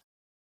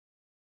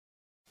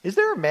 Is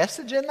there a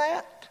message in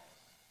that?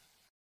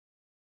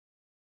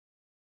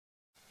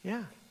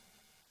 Yeah.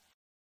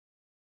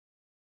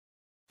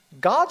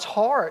 God's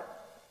heart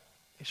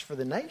is for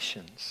the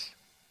nations.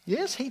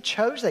 Yes, He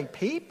chose a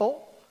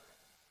people,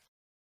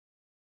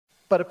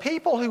 but a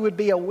people who would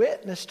be a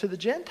witness to the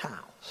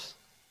Gentiles.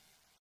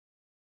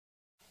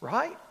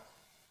 right?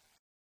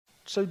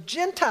 So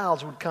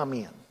Gentiles would come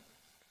in.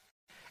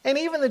 And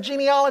even the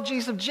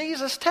genealogies of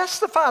Jesus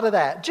testify to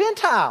that.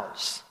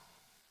 Gentiles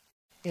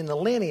in the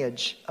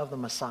lineage of the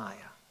Messiah.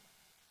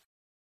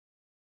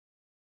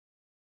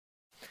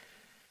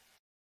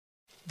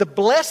 The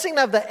blessing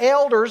of the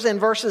elders in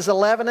verses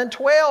 11 and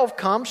 12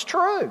 comes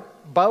true.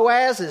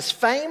 Boaz is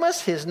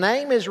famous. His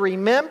name is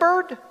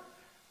remembered.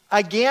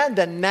 Again,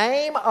 the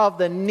name of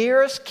the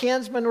nearest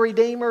kinsman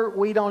redeemer,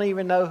 we don't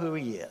even know who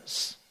he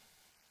is.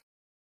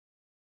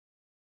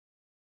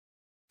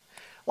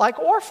 Like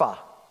Orpah,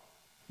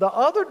 the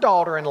other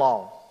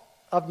daughter-in-law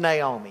of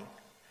Naomi.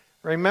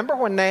 Remember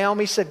when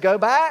Naomi said, go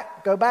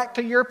back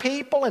to your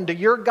people and to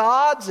your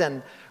gods?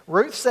 And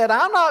Ruth said,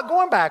 I'm not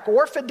going back.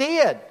 Orpah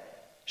did.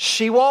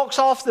 She walks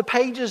off the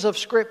pages of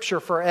Scripture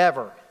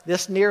forever.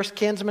 This nearest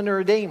kinsman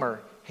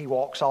redeemer, he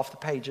walks off the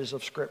pages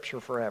of Scripture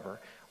forever.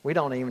 We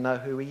don't even know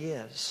who he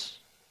is.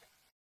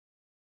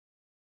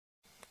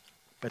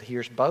 But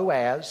here's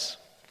Boaz.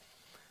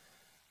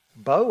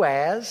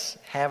 Boaz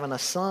having a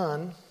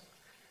son,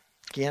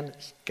 again,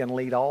 it's going to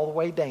lead all the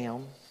way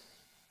down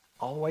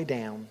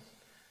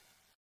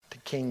to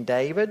King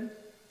David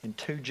in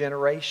 2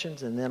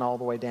 generations, and then all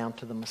the way down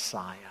to the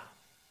Messiah.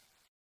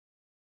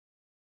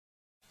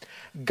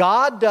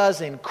 God does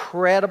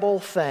incredible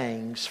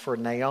things for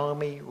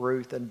Naomi,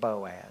 Ruth, and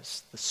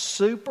Boaz. The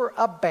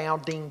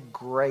superabounding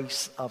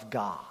grace of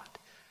God.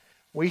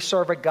 We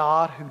serve a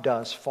God who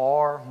does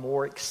far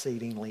more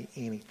exceedingly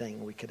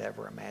anything we could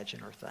ever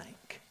imagine or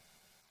think.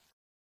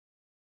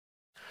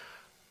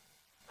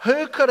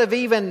 Who could have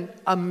even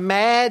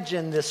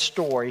imagined this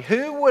story?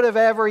 Who would have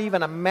ever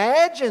even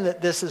imagined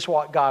that this is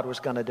what God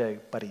was going to do?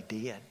 But He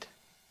did.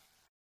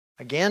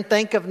 Again,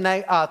 think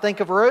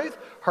of Ruth,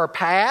 her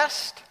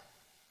past.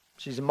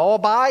 She's a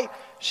Moabite.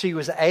 She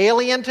was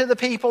alien to the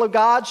people of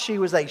God. She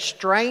was a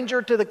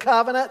stranger to the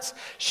covenants.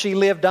 She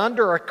lived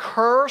under a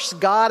curse.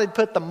 God had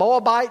put the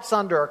Moabites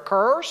under a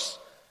curse.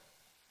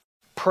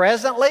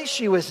 Presently,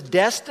 she was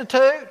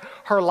destitute.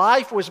 Her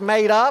life was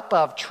made up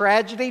of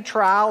tragedy,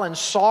 trial, and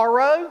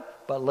sorrow.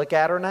 But look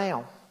at her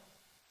now.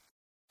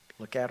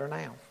 Look at her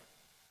now.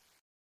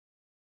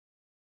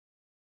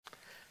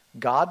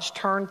 God's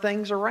turned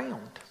things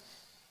around.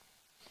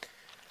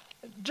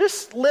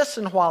 Just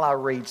listen while I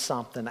read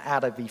something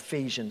out of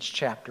Ephesians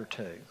chapter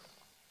 2.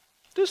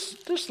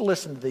 Just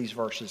listen to these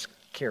verses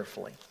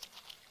carefully.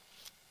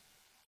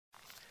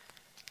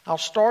 I'll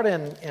start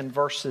in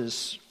verse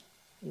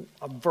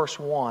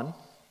 1. It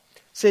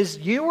says,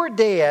 you were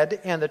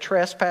dead in the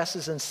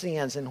trespasses and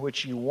sins in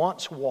which you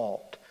once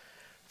walked,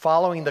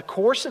 following the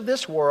course of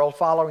this world,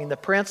 following the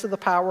prince of the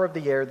power of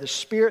the air, the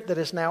spirit that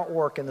is now at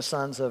work in the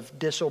sons of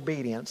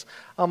disobedience,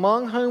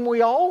 among whom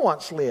we all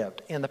once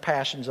lived in the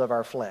passions of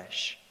our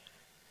flesh,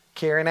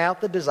 carrying out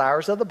the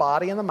desires of the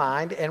body and the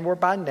mind, and were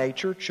by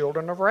nature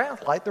children of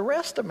wrath, like the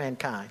rest of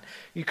mankind.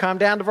 You come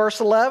down to verse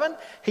 11,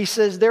 he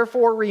says,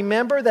 therefore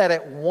remember that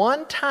at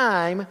one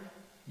time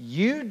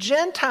you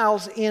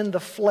Gentiles in the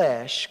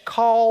flesh,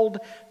 called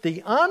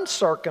the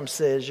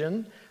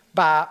uncircumcision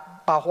by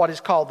what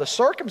is called the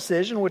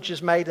circumcision, which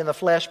is made in the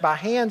flesh by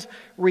hands,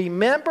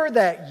 remember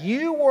that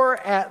you were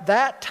at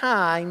that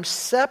time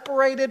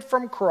separated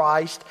from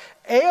Christ,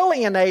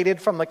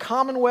 alienated from the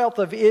commonwealth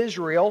of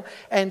Israel,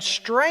 and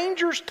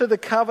strangers to the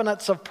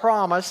covenants of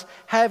promise,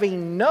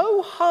 having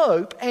no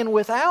hope and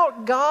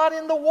without God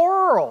in the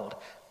world.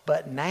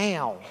 But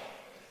now,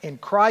 in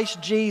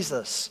Christ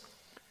Jesus,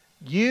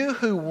 you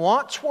who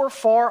once were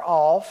far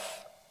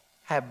off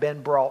have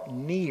been brought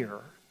near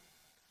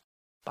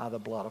by the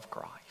blood of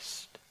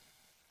Christ.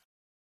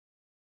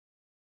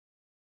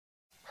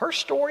 Her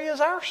story is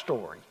our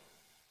story,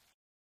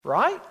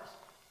 right?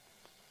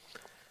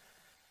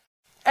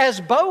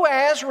 As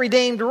Boaz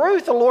redeemed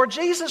Ruth, the Lord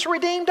Jesus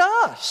redeemed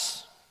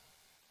us.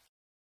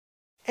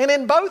 And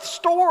in both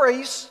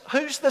stories,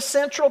 who's the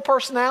central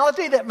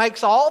personality that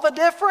makes all the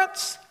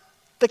difference?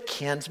 The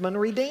kinsman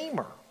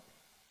redeemer.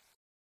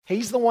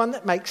 He's the one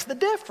that makes the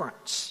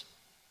difference.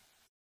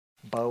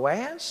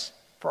 Boaz,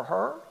 for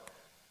her,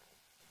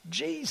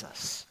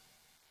 Jesus.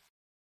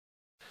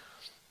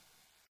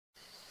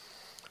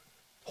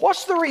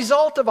 What's the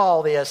result of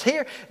all this?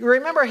 Here,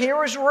 remember, here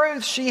was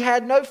Ruth. She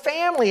had no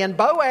family. And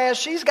Boaz,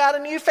 she's got a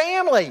new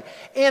family.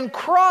 In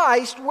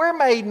Christ, we're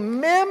made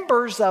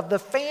members of the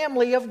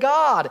family of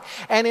God.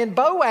 And in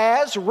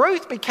Boaz,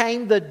 Ruth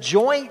became the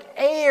joint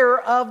heir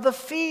of the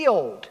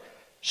field.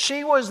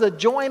 She was the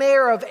joint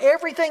heir of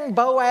everything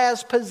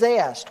Boaz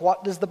possessed.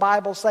 What does the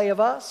Bible say of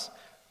us?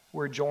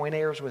 We're joint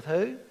heirs with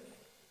who?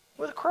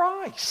 With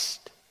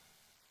Christ.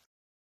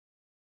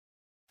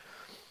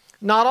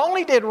 Not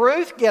only did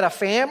Ruth get a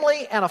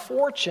family and a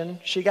fortune,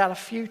 she got a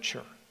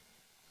future.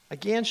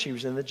 Again, she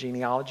was in the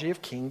genealogy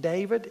of King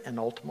David and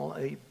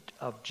ultimately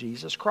of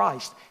Jesus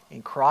Christ.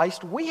 In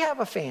Christ, we have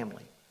a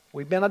family.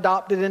 We've been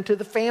adopted into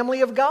the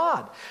family of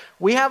God.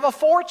 We have a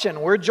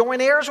fortune. We're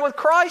joint heirs with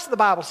Christ, the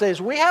Bible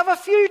says. We have a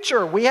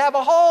future. We have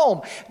a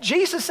home.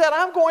 Jesus said,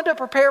 I'm going to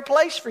prepare a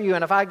place for you.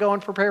 And if I go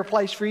and prepare a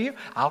place for you,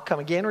 I'll come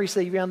again and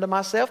receive you unto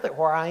myself, that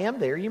where I am,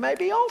 there you may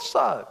be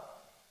also.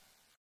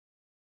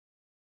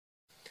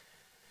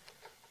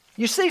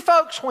 You see,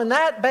 folks, when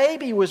that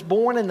baby was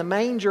born in the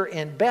manger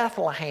in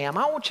Bethlehem,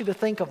 I want you to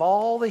think of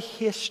all the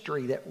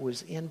history that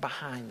was in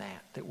behind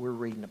that we're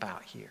reading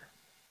about here.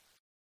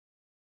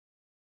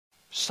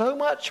 So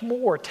much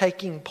more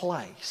taking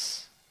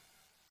place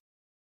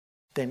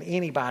than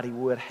anybody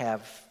would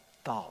have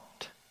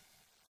thought.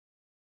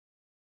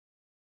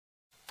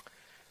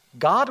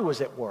 God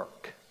was at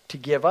work to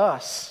give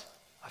us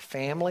a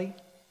family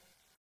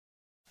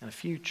and a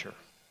future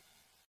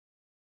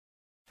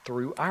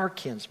through our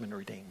kinsman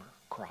redeemer,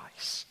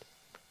 Christ.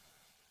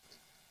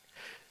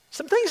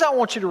 Some things I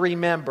want you to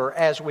remember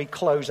as we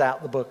close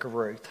out the book of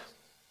Ruth.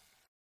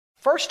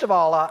 First of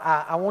all,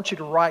 I want you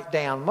to write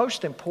down,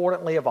 most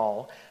importantly of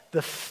all,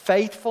 the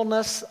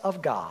faithfulness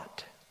of God.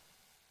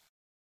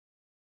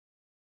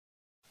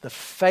 The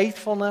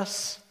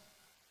faithfulness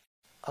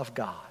of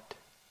God.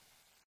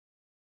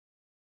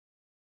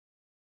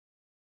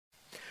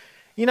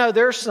 You know,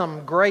 there's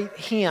some great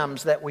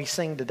hymns that we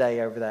sing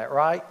today over that,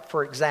 right?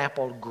 For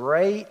example,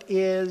 great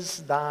is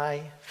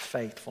thy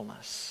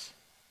faithfulness.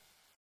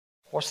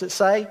 What's it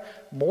say?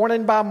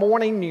 Morning by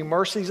morning, new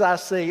mercies I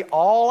see.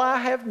 All I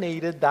have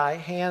needed, thy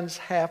hands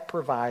have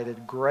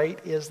provided. Great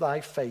is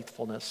thy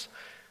faithfulness,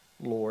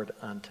 Lord,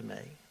 unto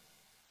me.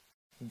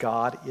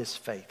 God is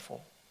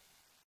faithful.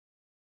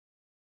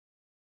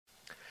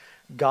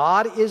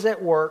 God is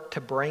at work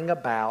to bring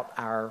about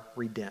our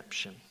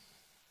redemption.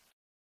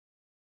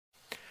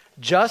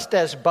 Just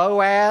as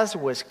Boaz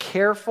was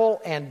careful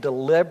and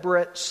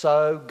deliberate,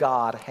 so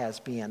God has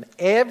been.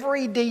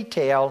 Every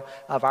detail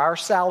of our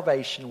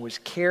salvation was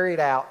carried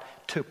out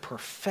to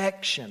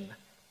perfection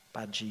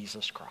by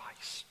Jesus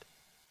Christ.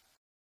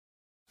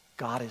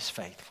 God is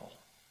faithful.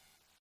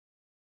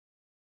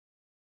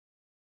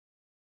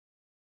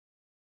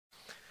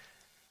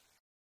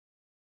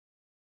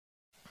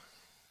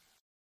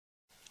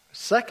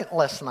 Second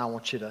lesson I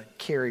want you to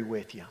carry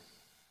with you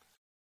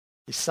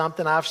is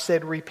something I've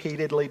said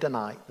repeatedly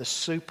tonight, the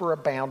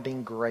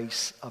superabounding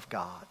grace of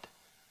God,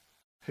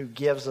 who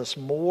gives us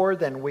more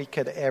than we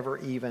could ever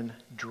even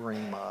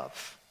dream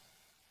of.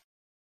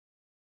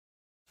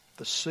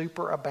 The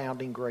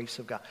superabounding grace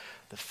of God.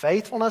 The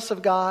faithfulness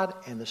of God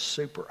and the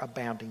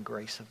superabounding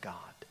grace of God.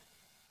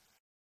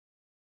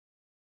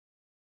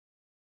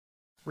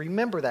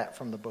 Remember that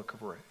from the book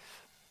of Ruth.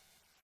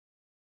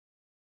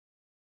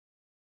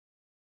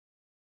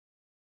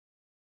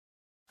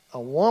 A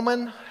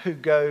woman who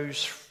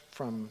goes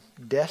from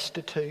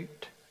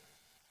destitute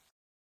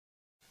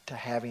to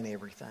having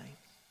everything.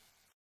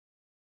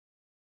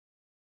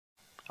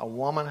 A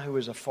woman who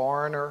is a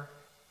foreigner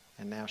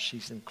and now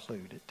she's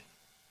included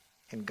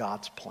in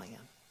God's plan.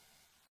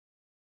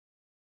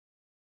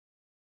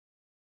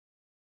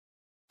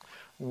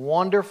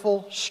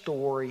 Wonderful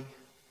story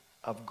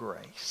of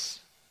grace.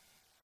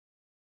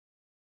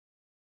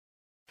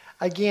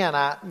 Again,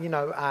 I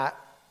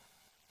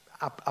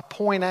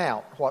point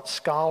out what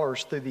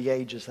scholars through the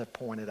ages have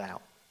pointed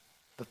out.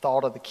 The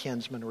thought of the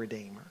kinsman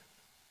redeemer.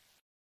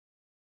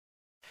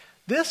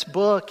 This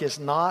book is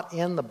not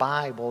in the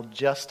Bible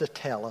just to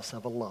tell us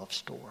of a love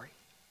story.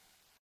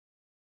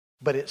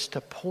 But it's to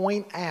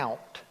point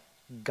out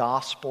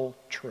gospel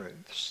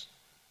truths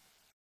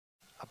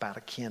about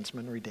a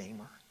kinsman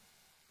redeemer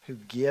who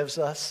gives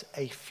us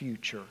a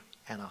future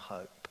and a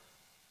hope.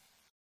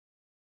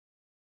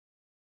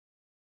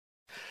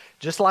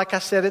 Just like I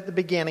said at the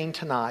beginning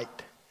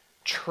tonight,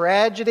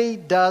 tragedy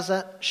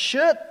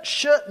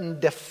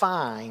shouldn't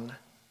define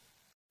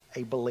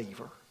a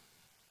believer.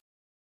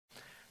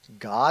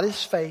 God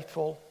is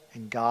faithful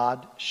and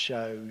God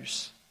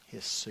shows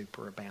His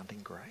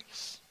superabounding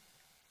grace.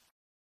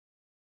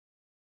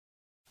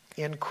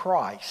 In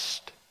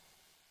Christ,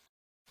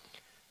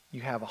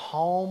 you have a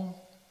home,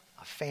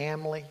 a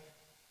family,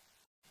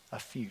 a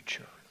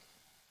future.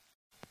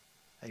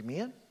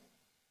 Amen?